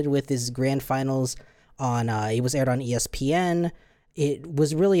thing. It ended with this grand finals it was aired on ESPN. It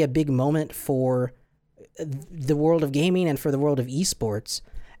was really a big moment for the world of gaming and for the world of esports.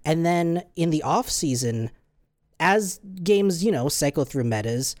 And then in the off season, as games, cycle through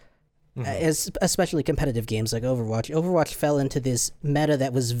metas, especially competitive games like Overwatch fell into this meta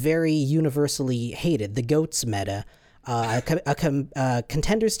that was very universally hated, the GOATS meta. A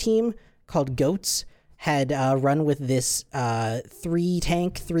contenders team called GOATS had run with this 3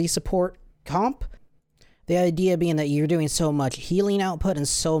 tank, 3 support comp. The idea being that you're doing so much healing output and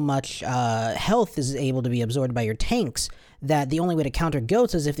so much health is able to be absorbed by your tanks that the only way to counter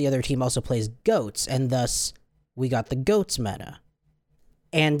GOATS is if the other team also plays GOATS, and thus we got the GOATS meta.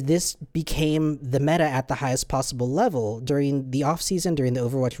 And this became the meta at the highest possible level during the offseason, during the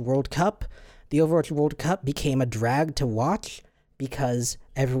Overwatch World Cup. The Overwatch World Cup became a drag to watch because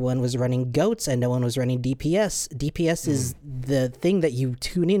everyone was running GOATs and no one was running DPS. DPS is the thing that you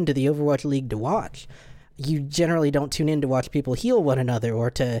tune into the Overwatch League to watch. You generally don't tune in to watch people heal one another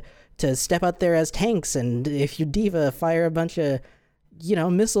or to step out there as tanks, and if you're D.Va, fire a bunch of,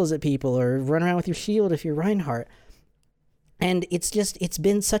 missiles at people or run around with your shield if you're Reinhardt. And it's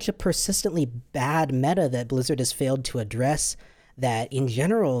been such a persistently bad meta that Blizzard has failed to address that in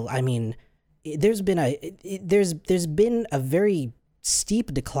general, I mean, there's been a very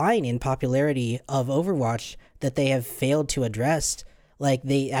steep decline in popularity of Overwatch that they have failed to address. Like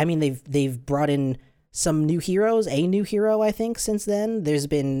they've brought in some new heroes, a new hero, I think, since then. There's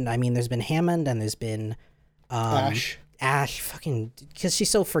been Hammond and there's been Ashe, fucking, because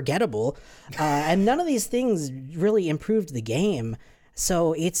she's so forgettable. And none of these things really improved the game.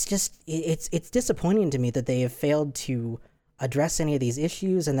 So it's just, it's disappointing to me that they have failed to address any of these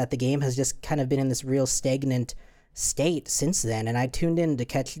issues and that the game has just kind of been in this real stagnant state since then. And I tuned in to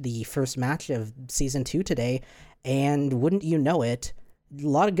catch the first match of Season 2 today, and wouldn't you know it, a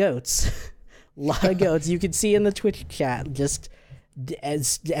lot of goats. A lot of goats. You could see in the Twitch chat, just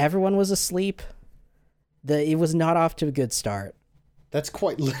as everyone was asleep. It was not off to a good start. That's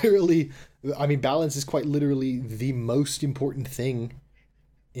quite literally, I mean, balance is quite literally the most important thing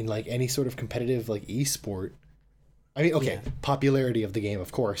in like any sort of competitive like esport. I mean, okay, popularity of the game,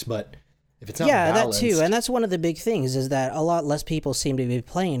 of course, but if it's not balanced... that too, and that's one of the big things, is that a lot less people seem to be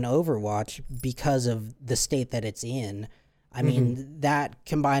playing Overwatch because of the state that it's in. I mean, that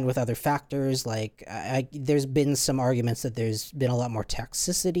combined with other factors, like there's been some arguments that there's been a lot more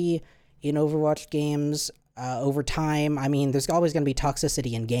toxicity in Overwatch games over time. I mean, there's always going to be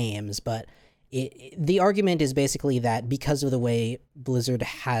toxicity in games, but the argument is basically that because of the way Blizzard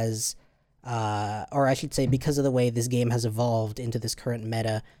has, or I should say because of the way this game has evolved into this current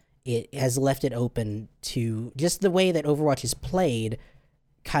meta, it has left it open to just the way that Overwatch is played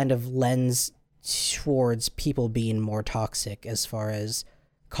kind of lends towards people being more toxic as far as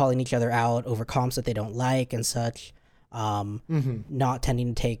calling each other out over comps that they don't like and such. Not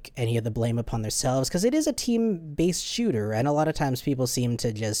tending to take any of the blame upon themselves, because it is a team-based shooter, and a lot of times people seem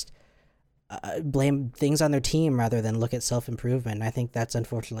to just blame things on their team rather than look at self-improvement. I think that's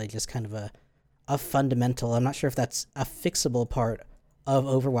unfortunately just kind of a fundamental, I'm not sure if that's a fixable part of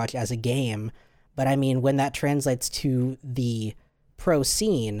Overwatch as a game, but I mean, when that translates to the pro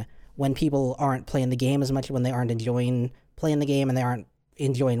scene, when people aren't playing the game as much, when they aren't enjoying playing the game and they aren't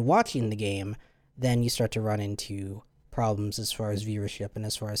enjoying watching the game, then you start to run into problems as far as viewership and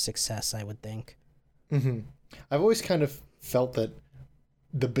as far as success, I would think. I've always kind of felt that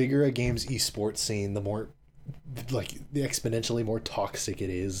the bigger a game's esports scene, the more, like, the exponentially more toxic it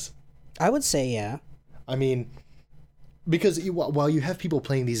is. I would say, yeah. I mean, because while you have people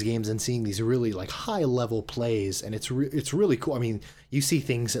playing these games and seeing these really, like, high-level plays, and it's really cool. I mean, you see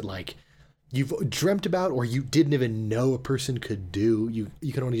things that, like, you've dreamt about or you didn't even know a person could do.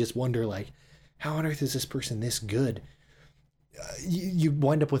 You can only just wonder, like, how on earth is this person this good? You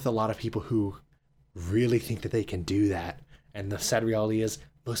wind up with a lot of people who really think that they can do that. And the sad reality is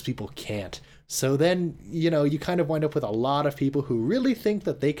most people can't. So then, you kind of wind up with a lot of people who really think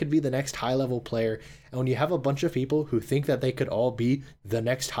that they could be the next high-level player. And when you have a bunch of people who think that they could all be the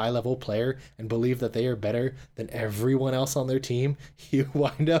next high-level player and believe that they are better than everyone else on their team, you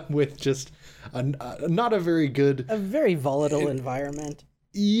wind up with just not a very good... A very volatile environment.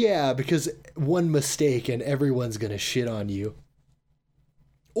 Yeah, because one mistake and everyone's going to shit on you.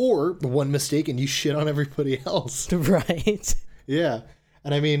 Or one mistake and you shit on everybody else. Right. Yeah.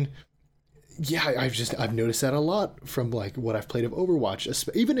 And I mean, yeah, I've noticed that a lot from like what I've played of Overwatch,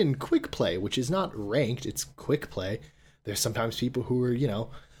 even in quick play, which is not ranked, it's quick play. There's sometimes people who are,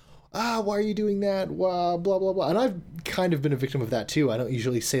 why are you doing that? Blah, blah, blah. And I've kind of been a victim of that too. I don't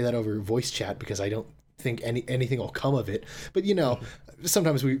usually say that over voice chat because I don't think anything will come of it. But,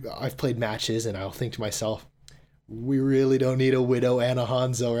 sometimes I've played matches and I'll think to myself, we really don't need a Widow and a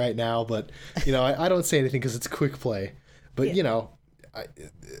Hanzo right now. But, I don't say anything because it's quick play. But,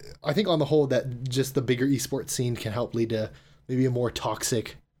 I think on the whole that just the bigger esports scene can help lead to maybe a more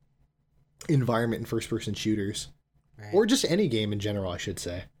toxic environment in first-person shooters. Right. Or just any game in general, I should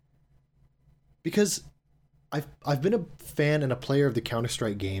say. Because I've been a fan and a player of the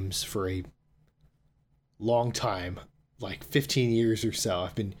Counter-Strike games for a long time, like 15 years or so.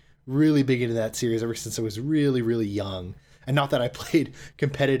 I've been really big into that series ever since I was really, really young. And not that I played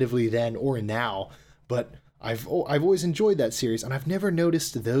competitively then or now, but I've always enjoyed that series, and I've never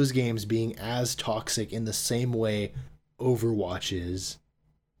noticed those games being as toxic in the same way Overwatch is.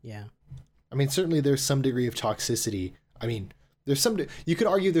 Yeah. I mean, certainly there's some degree of toxicity. I mean, you could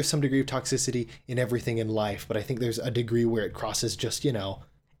argue there's some degree of toxicity in everything in life, but I think there's a degree where it crosses just,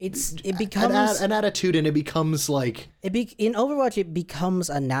 it becomes an attitude, and it becomes like in Overwatch it becomes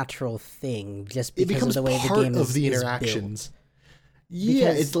a natural thing just it because becomes of the way part the game of the is interactions. built. Yeah,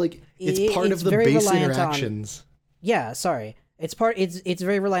 Because it's like it's part it's of the very base reliant interactions. Yeah, sorry. It's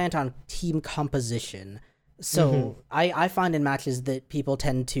very reliant on team composition. So I find in matches that people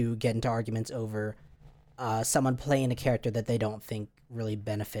tend to get into arguments over someone playing a character that they don't think really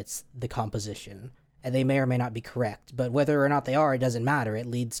benefits the composition. And they may or may not be correct, but whether or not they are, it doesn't matter. It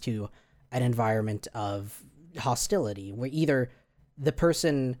leads to an environment of hostility where either the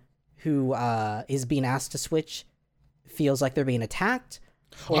person who is being asked to switch feels like they're being attacked,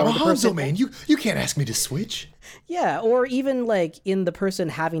 or I'm a the Hanzo, person, man. You can't ask me to switch. yeah, or even like in the person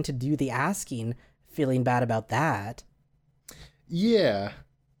having to do the asking, feeling bad about that. Yeah,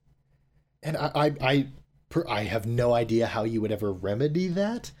 and I have no idea how you would ever remedy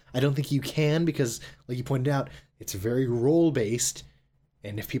that. I don't think you can because, like you pointed out, it's very role based,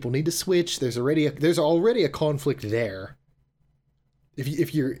 and if people need to switch, there's already a conflict there.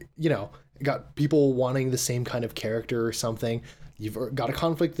 If you're got people wanting the same kind of character or something, you've got a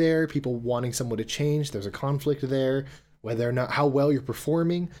conflict there. People wanting someone to change, there's a conflict there. Whether or not how well you're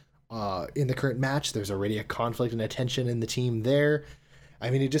performing in the current match, there's already a conflict and a tension in the team there.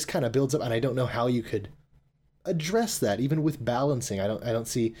 I mean, it just kind of builds up, and I don't know how you could address that even with balancing. I don't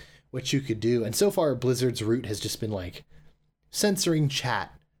see what you could do. And so far Blizzard's route has just been like censoring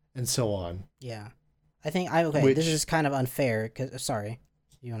chat and so on. Yeah, I think this is kind of unfair because sorry,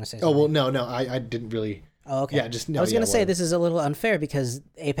 you want to say something? Oh well, no, I didn't really. Oh, okay. Yeah, just no. I was gonna say this is a little unfair because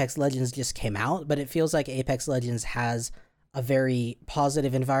Apex Legends just came out, but it feels like Apex Legends has a very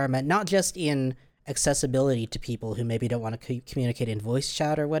positive environment, not just in accessibility to people who maybe don't want to communicate in voice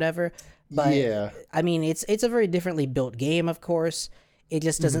chat or whatever. But yeah, I mean, it's a very differently built game, of course. It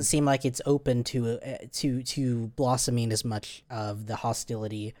just doesn't seem like it's open to blossoming as much of the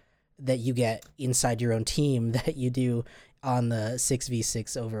hostility that you get inside your own team that you do on the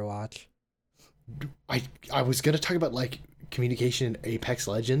 6v6 Overwatch. I was gonna talk about like communication in Apex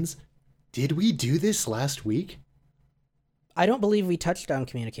Legends. Did we do this last week? I don't believe we touched on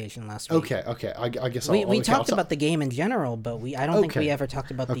communication last week. Okay. I guess we talked about the game in general, but I don't think we ever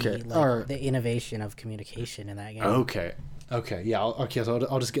talked about the innovation of communication in that game. Okay. Yeah. So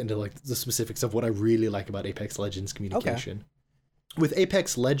I'll just get into like the specifics of what I really like about Apex Legends communication. Okay. With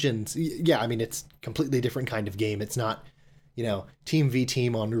Apex Legends, yeah, I mean it's completely different kind of game. It's not, team v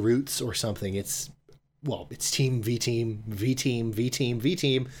team on Roots or something. It's team v team v team v team v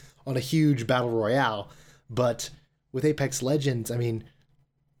team on a huge battle royale, but with Apex Legends, I mean,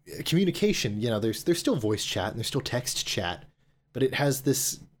 communication, there's still voice chat and there's still text chat, but it has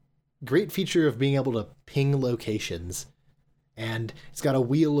this great feature of being able to ping locations, and it's got a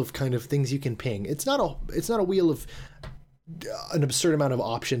wheel of kind of things you can ping. It's not a wheel of an absurd amount of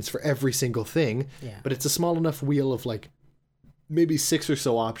options for every single thing, but it's a small enough wheel of like maybe 6 or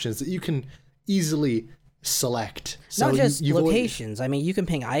so options that you can easily select. So not just locations. I mean, you can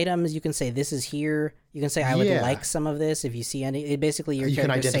ping items. You can say this is here. You can say I would like some of this if you see any. It basically you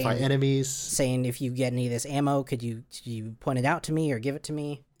can identify enemies. Saying if you get any of this ammo, could you point it out to me or give it to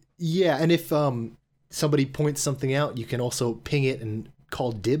me? Yeah, and if somebody points something out, you can also ping it and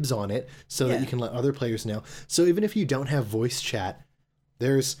call dibs on it so that you can let other players know. So even if you don't have voice chat,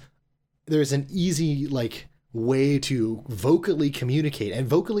 there's an easy like way to vocally communicate and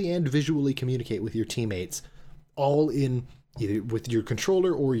visually communicate with your teammates, all in either with your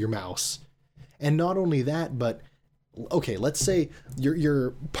controller or your mouse. And not only that, but okay, let's say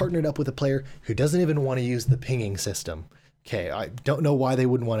you're partnered up with a player who doesn't even want to use the pinging system. Okay, I don't know why they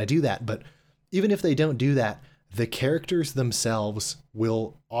wouldn't want to do that, but even if they don't do that, the characters themselves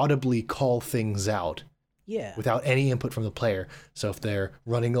will audibly call things out. Yeah. Without any input from the player. So if they're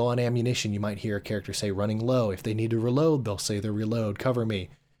running low on ammunition, you might hear a character say running low. If they need to reload, they'll say they're reload, cover me.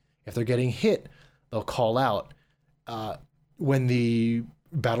 If they're getting hit, they'll call out. When the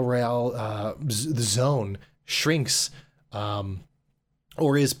Battle Royale the zone shrinks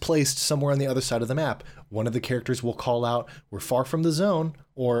or is placed somewhere on the other side of the map, one of the characters will call out, we're far from the zone,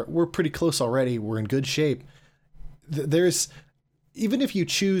 or we're pretty close already, we're in good shape. Even if you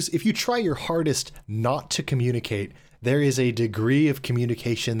try your hardest not to communicate, there is a degree of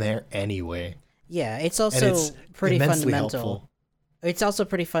communication there anyway. Yeah, it's also pretty fundamental. Helpful. It's also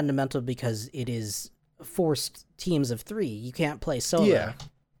pretty fundamental because it is forced teams of 3. You can't play solo.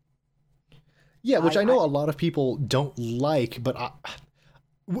 Yeah, which I know a lot of people don't like, but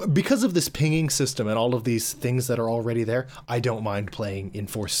Because of this pinging system and all of these things that are already there, I don't mind playing in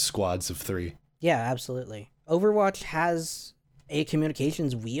forced squads of 3. Yeah, absolutely. Overwatch has a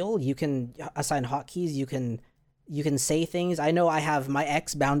communications wheel. You can assign hotkeys. You can say things. I know I have my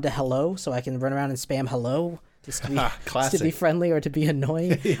X bound to hello, so I can run around and spam hello just to be friendly or to be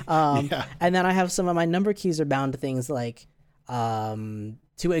annoying. Yeah. And then I have some of my number keys are bound to things like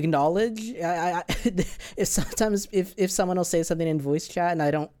to acknowledge. If sometimes if someone will say something in voice chat and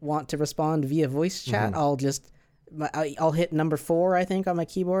I don't want to respond via voice chat, I'll hit number 4, I think, on my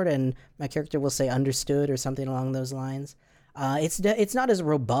keyboard, and my character will say understood or something along those lines. It's not as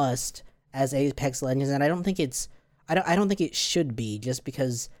robust as Apex Legends, and I don't think it should be, just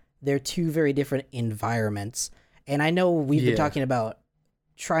because they're two very different environments. And I know we've been talking about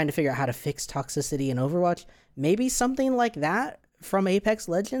trying to figure out how to fix toxicity in Overwatch. Maybe something like that from Apex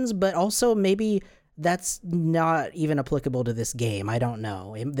Legends, but also maybe that's not even applicable to this game. I don't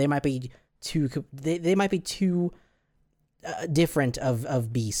know. They might be too different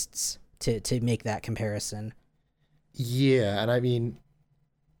of beasts to make that comparison. Yeah, and I mean,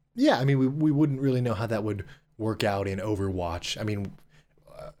 we wouldn't really know how that would work out in Overwatch. I mean,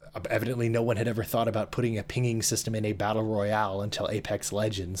 evidently no one had ever thought about putting a pinging system in a battle royale until Apex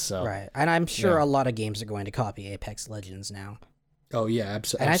Legends. So right, and I'm sure a lot of games are going to copy Apex Legends now. Oh yeah,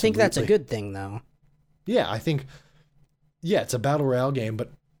 absolutely. And I think that's a good thing, though. Yeah, I think, it's a battle royale game,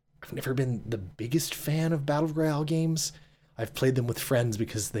 but I've never been the biggest fan of battle royale games. I've played them with friends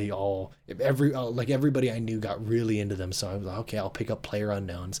because they all, everybody I knew got really into them. So I was like, okay, I'll pick up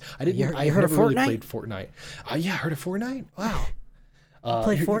PlayerUnknown's. I never really played Fortnite. I heard of Fortnite. Wow.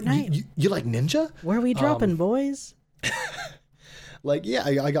 Play Fortnite? You like Ninja? Where are we dropping, boys?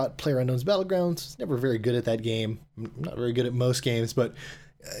 I got PlayerUnknown's Battlegrounds. Never very good at that game. I'm not very good at most games, but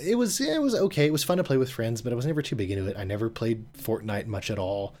it was okay. It was fun to play with friends, but I was never too big into it. I never played Fortnite much at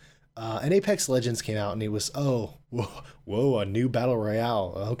all. And Apex Legends came out, and it was, whoa, a new battle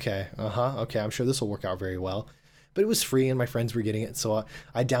royale. Okay, okay, I'm sure this will work out very well. But it was free, and my friends were getting it, so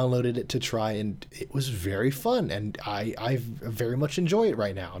I downloaded it to try, and it was very fun, and I very much enjoy it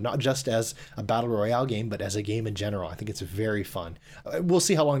right now. Not just as a battle royale game, but as a game in general. I think it's very fun. We'll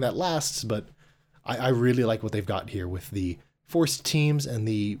see how long that lasts, but I really like what they've got here with the forced teams and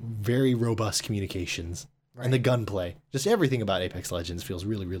the very robust communications. Right. And the gunplay. Just everything about Apex Legends feels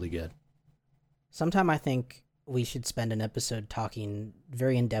really, really good. Sometime I think we should spend an episode talking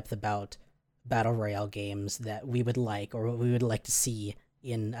very in depth about battle royale games that we would like, or what we would like to see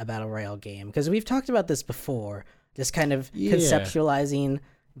in a battle royale game. Because we've talked about this before, just kind of conceptualizing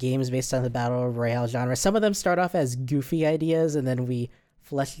games based on the battle royale genre. Some of them start off as goofy ideas, and then we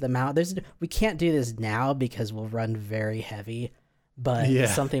flesh them out. We can't do this now because we'll run very heavy, but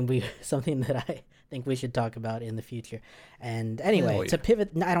something that I think we should talk about in the future. And anyway, to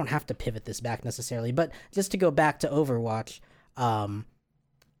pivot, I don't have to pivot this back necessarily, but just to go back to Overwatch,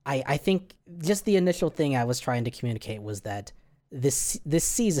 I think just the initial thing I was trying to communicate was that this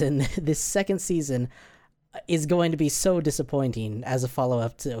season, this second season, is going to be so disappointing as a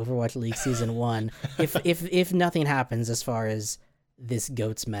follow-up to Overwatch League Season 1 if nothing happens as far as this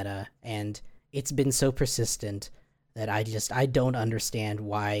GOATS meta, and it's been so persistent that I don't understand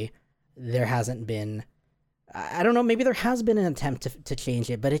why there hasn't been, I don't know, maybe there has been an attempt to change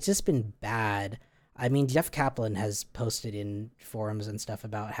it, but it's just been bad. I mean, Jeff Kaplan has posted in forums and stuff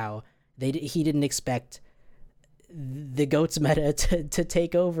about how he didn't expect the GOATS meta to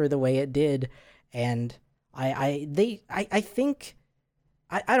take over the way it did, and I think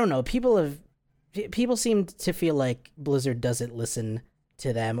I don't know, people seem to feel like Blizzard doesn't listen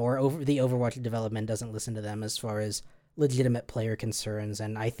to them, or the Overwatch development doesn't listen to them as far as legitimate player concerns.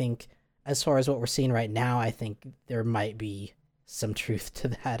 And I think as far as what we're seeing right now, I think there might be some truth to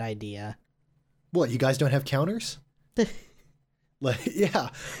that idea. What, you guys don't have counters? I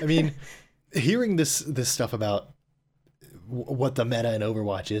mean, hearing this stuff about what the meta in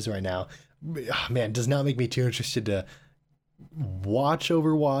Overwatch is right now, man, does not make me too interested to watch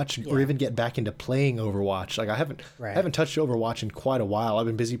Overwatch or even get back into playing Overwatch. Like I haven't touched Overwatch in quite a while. I've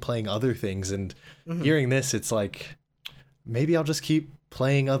been busy playing other things, and hearing this, it's like maybe I'll just keep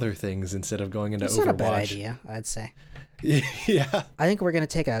playing other things instead of going into Overwatch. It's not a bad idea, I'd say. Yeah. I think we're going to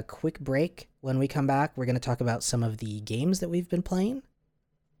take a quick break. When we come back, we're going to talk about some of the games that we've been playing.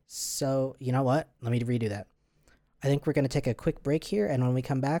 So, you know what? Let me redo that. I think we're going to take a quick break here, and when we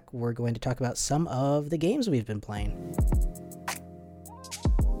come back, we're going to talk about some of the games we've been playing.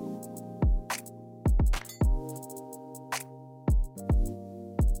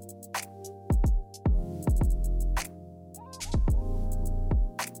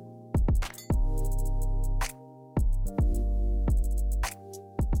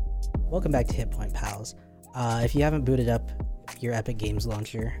 Welcome back to Hit Point Pals. If you haven't booted up your Epic Games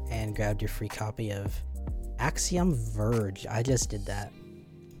launcher and grabbed your free copy of Axiom Verge, I just did that.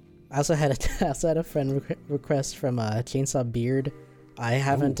 I also had a friend request from Chainsaw Beard. I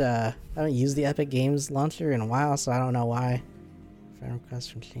haven't used the Epic Games launcher in a while, so I don't know why. Friend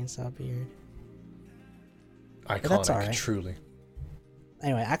request from Chainsaw Beard. Iconic, that's all right. Truly.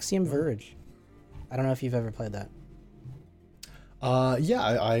 Anyway, Axiom Verge. I don't know if you've ever played that. Yeah,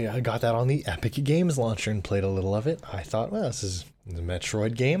 I got that on the Epic Games launcher and played a little of it. I thought, well, this is a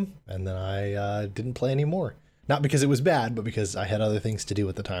Metroid game, and then I didn't play any more. Not because it was bad, but because I had other things to do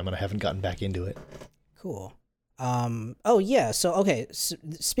at the time, and I haven't gotten back into it. Cool. Oh yeah. So okay.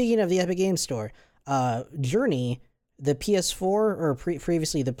 Speaking of the Epic Games Store, Journey, the PS4 or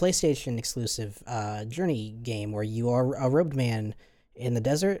previously the PlayStation exclusive Journey game where you are a robed man in the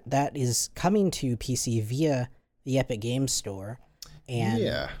desert, that is coming to PC via the Epic Games Store. And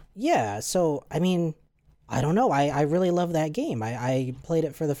yeah. So I mean, I don't know. I really love that game. I played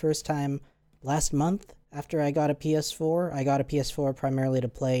it for the first time last month after I got a PS4. I got a PS4 primarily to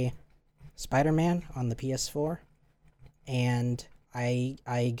play Spider-Man on the PS4. And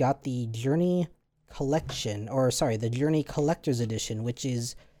I got the Journey Collection, the Journey Collector's Edition, which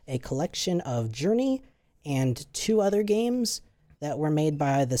is a collection of Journey and 2 other games that were made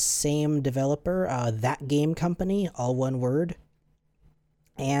by the same developer, That Game Company, all one word.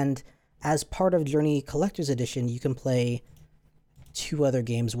 And as part of Journey Collector's Edition, you can play 2 other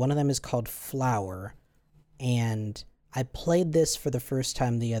games. One of them is called Flower, and I played this for the first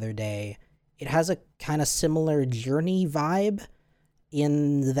time the other day. It has a kind of similar Journey vibe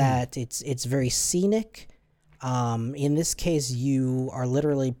in that it's very scenic. In this case, you are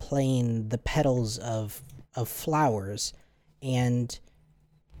literally playing the petals of flowers, and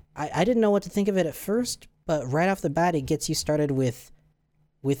I didn't know what to think of it at first, but right off the bat, it gets you started with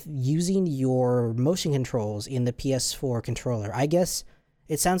using your motion controls in the PS4 controller. I guess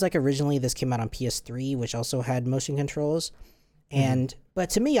it sounds like originally this came out on PS3, which also had motion controls. But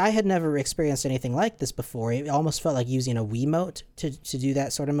to me, I had never experienced anything like this before. It almost felt like using a Wiimote to do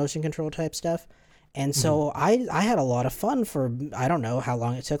that sort of motion control type stuff. And so I had a lot of fun for, I don't know how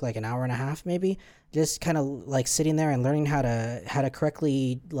long it took, like an hour and a half maybe, just kind of like sitting there and learning how to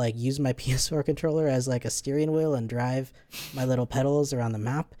correctly like use my PS4 controller as like a steering wheel and drive my little pedals around the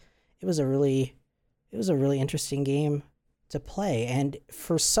map. It was a really interesting game to play. And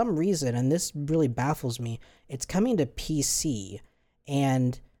for some reason, and this really baffles me, it's coming to PC,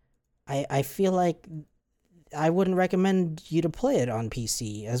 and I feel like I wouldn't recommend you to play it on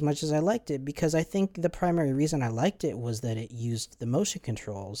PC as much as I liked it, because I think the primary reason I liked it was that it used the motion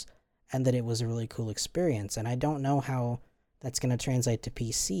controls and that it was a really cool experience. And I don't know how that's going to translate to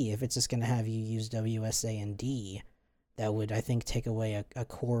PC. If it's just going to have you use WSA and D, that would, I think, take away a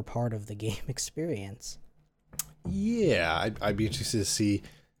core part of the game experience. Yeah, I'd be interested to see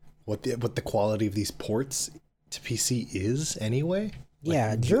what the quality of these ports to PC is anyway.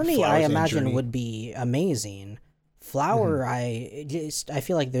 Yeah, Journey I imagine would be amazing. Flower, I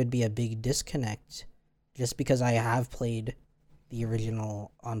feel like there'd be a big disconnect just because I have played the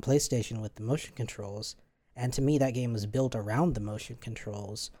original on PlayStation with the motion controls, and to me that game was built around the motion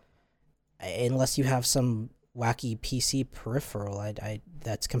controls. Unless you have some wacky PC peripheral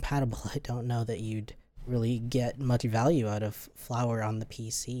that's compatible, I don't know that you'd really get much value out of Flower on the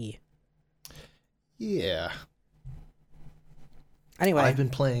PC. Yeah. Anyway, I've been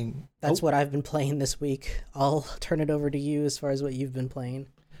playing. That's what I've been playing this week. I'll turn it over to you as far as what you've been playing.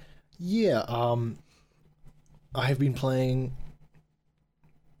 Yeah, I've been playing.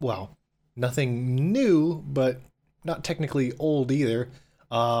 Well, nothing new, but not technically old either.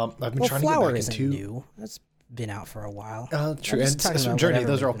 I've been trying Flower to get back isn't into. new. That's been out for a while. True, and Journey.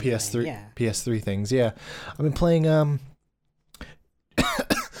 Those are all PS3. PS3 things. Yeah, I've been playing.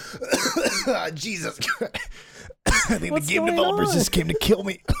 Jesus. I think the game developers just came to kill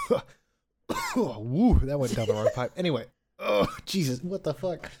me. Woo, that went down the wrong pipe. Anyway, oh Jesus, what the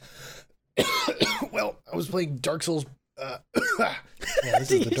fuck? Well, I was playing Dark Souls.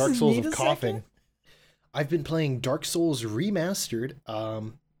 This is the Dark Souls of coughing. I've been playing Dark Souls Remastered.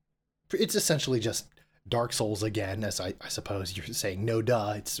 It's essentially just Dark Souls again, as I suppose you're saying. No,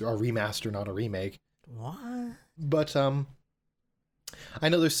 duh, it's a remaster, not a remake. What? But I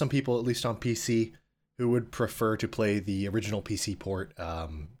know there's some people, at least on PC, who would prefer to play the original PC port,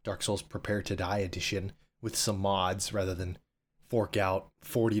 Dark Souls Prepare to Die edition, with some mods rather than fork out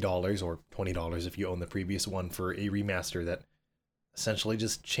 $40 or $20 if you own the previous one for a remaster that essentially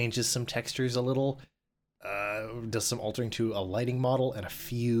just changes some textures a little, does some altering to a lighting model and a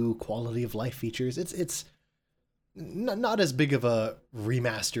few quality of life features. It's not as big of a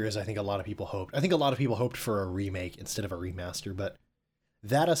remaster as I think a lot of people hoped. I think a lot of people hoped for a remake instead of a remaster, but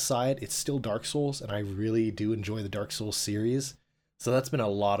that aside, it's still Dark Souls, and I really do enjoy the Dark Souls series. So that's been a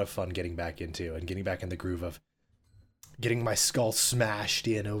lot of fun getting back into and getting back in the groove of getting my skull smashed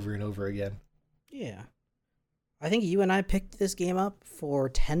in over and over again. Yeah. I think you and I picked this game up for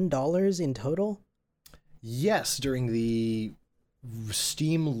 $10 in total. Yes, during the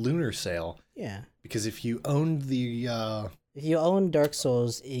Steam Lunar Sale. Yeah. Because if you owned the... If you own Dark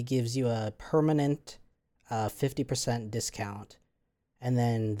Souls, it gives you a permanent 50% discount. And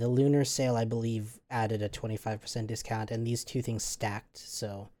then the Lunar Sale, I believe, added a 25% discount, and these two things stacked.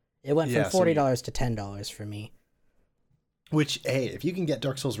 So it went from $40 to $10 for me. Which, hey, if you can get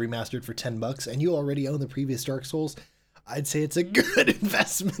Dark Souls Remastered for $10 and you already own the previous Dark Souls, I'd say it's a good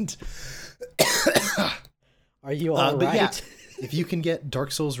investment. Are you all right? But yeah, if you can get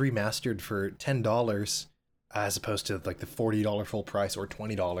Dark Souls Remastered for $10 as opposed to like the $40 full price or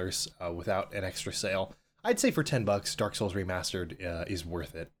 $20 without an extra sale, I'd say for $10, Dark Souls Remastered is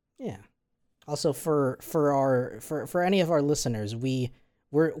worth it. Yeah. Also, for any of our listeners,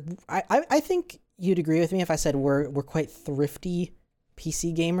 I think you'd agree with me if I said we're quite thrifty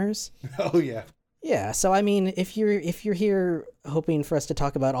PC gamers. Oh yeah. Yeah. So I mean, if you're here hoping for us to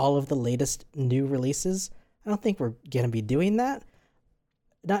talk about all of the latest new releases, I don't think we're gonna be doing that.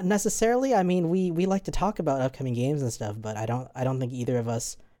 Not necessarily. I mean, we like to talk about upcoming games and stuff, but I don't think either of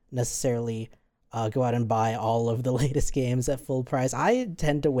us necessarily go out and buy all of the latest games at full price. I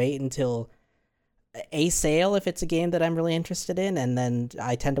tend to wait until a sale if it's a game that I'm really interested in, and then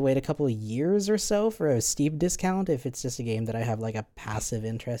I tend to wait a couple of years or so for a steep discount if it's just a game that I have like a passive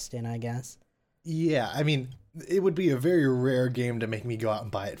interest in, I guess. Yeah, I mean, it would be a very rare game to make me go out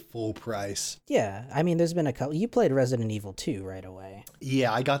and buy it full price. Yeah, I mean, there's been a couple. You played Resident Evil 2 right away.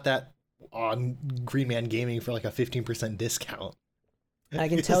 Yeah, I got that on Green Man Gaming for like a 15% discount. I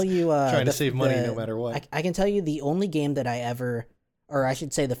can tell you... trying to save money no matter what. I can tell you the only game that I ever... Or I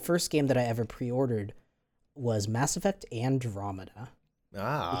should say the first game that I ever pre-ordered was Mass Effect Andromeda.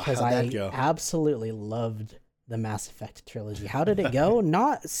 Because how'd that go? Absolutely loved the Mass Effect trilogy. How did it go?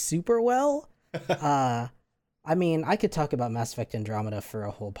 Not super well. I mean, I could talk about Mass Effect Andromeda for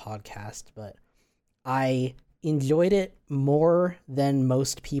a whole podcast, but I enjoyed it more than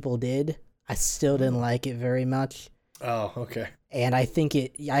most people did. I still didn't like it very much. Oh, okay. And I think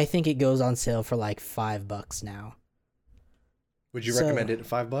it goes on sale for like $5 now. Would you recommend it at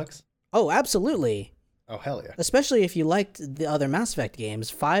 $5? Oh, absolutely. Oh, hell yeah. Especially if you liked the other Mass Effect games.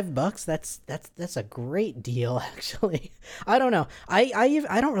 $5, that's a great deal, actually. I don't know.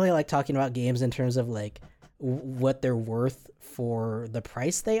 I don't really like talking about games in terms of like what they're worth for the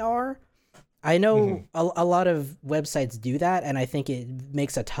price they are. I know a lot of websites do that, and I think it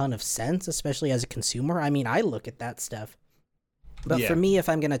makes a ton of sense, especially as a consumer. I mean, I look at that stuff. But for me, if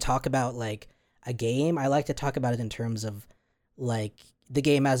I'm going to talk about like a game, I like to talk about it in terms of like the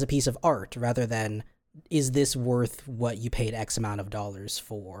game as a piece of art rather than is this worth what you paid X amount of dollars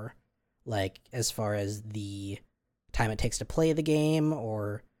for? Like as far as the time it takes to play the game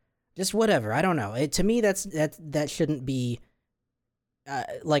or just whatever. I don't know. To me, that shouldn't be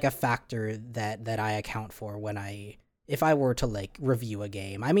like a factor that I account for if I were to like review a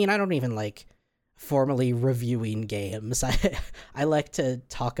game. I mean, I don't even like formally reviewing games. I like to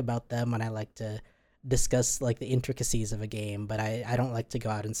talk about them and I like to discuss like the intricacies of a game, but I don't like to go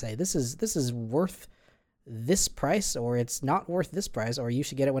out and say this is worth this price or it's not worth this price or you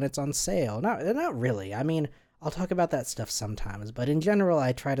should get it when it's on sale. Not really. I mean, I'll talk about that stuff sometimes, but in general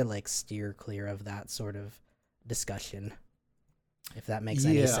I try to like steer clear of that sort of discussion, if that makes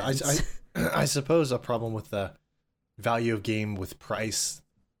any sense. I suppose a problem with the value of game with price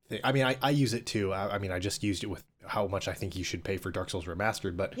thing, I mean, I use it too. I mean, I just used it with how much I think you should pay for Dark Souls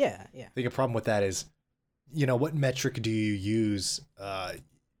Remastered, but yeah. I think a problem with that is, what metric do you use?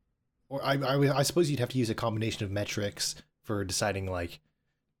 Or I suppose you'd have to use a combination of metrics for deciding like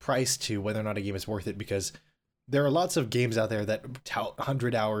price to whether or not a game is worth it, because there are lots of games out there that tout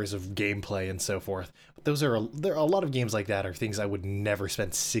 100 hours of gameplay and so forth. But there are a lot of games like that are things I would never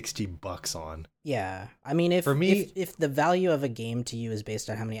spend $60 on. Yeah. I mean, if the value of a game to you is based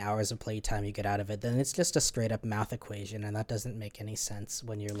on how many hours of playtime you get out of it, then it's just a straight up math equation, and that doesn't make any sense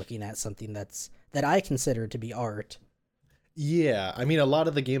when you're looking at something that I consider to be art. Yeah. I mean, a lot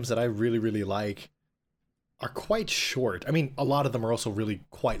of the games that I really, really like are quite short. I mean, a lot of them are also really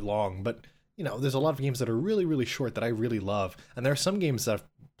quite long, but there's a lot of games that are really, really short that I really love. And there are some games that I've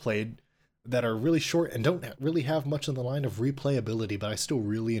played that are really short and don't really have much in the line of replayability, but I still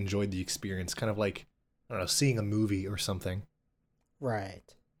really enjoyed the experience. Kind of like, I don't know, seeing a movie or something. Right.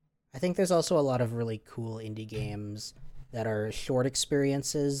 I think there's also a lot of really cool indie games that are short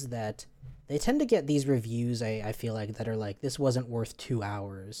experiences that they tend to get these reviews, I feel like, that are like, this wasn't worth 2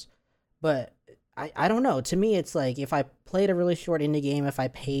 hours. But I don't know. To me, it's like, if I played a really short indie game, if I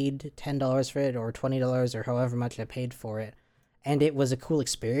paid $10 for it or $20 or however much I paid for it, and it was a cool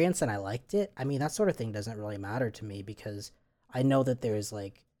experience and I liked it, I mean, that sort of thing doesn't really matter to me because I know that there's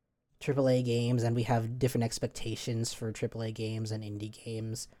like AAA games and we have different expectations for AAA games and indie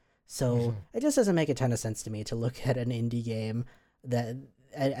games. So it just doesn't make a ton of sense to me to look at an indie game that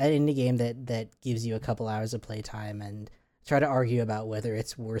gives you a couple hours of playtime and try to argue about whether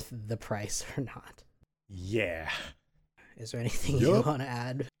it's worth the price or not. Yeah. Is there anything you want to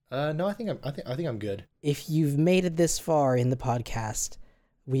add? No, I think I'm good. If you've made it this far in the podcast,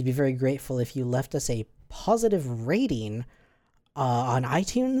 we'd be very grateful if you left us a positive rating on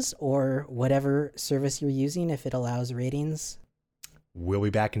iTunes or whatever service you're using, if it allows ratings. We'll be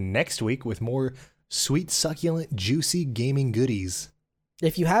back next week with more sweet, succulent, juicy gaming goodies.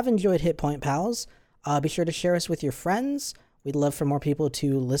 If you have enjoyed Hit Point Pals, be sure to share us with your friends. We'd love for more people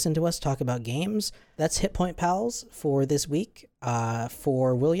to listen to us talk about games. That's Hit Point Pals for this week,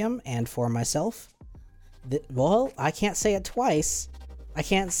 for William and for myself. Well, I can't say it twice. I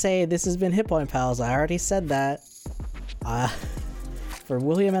can't say this has been Hit Point Pals. I already said that. For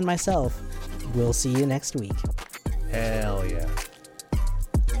William and myself, we'll see you next week. Hell yeah.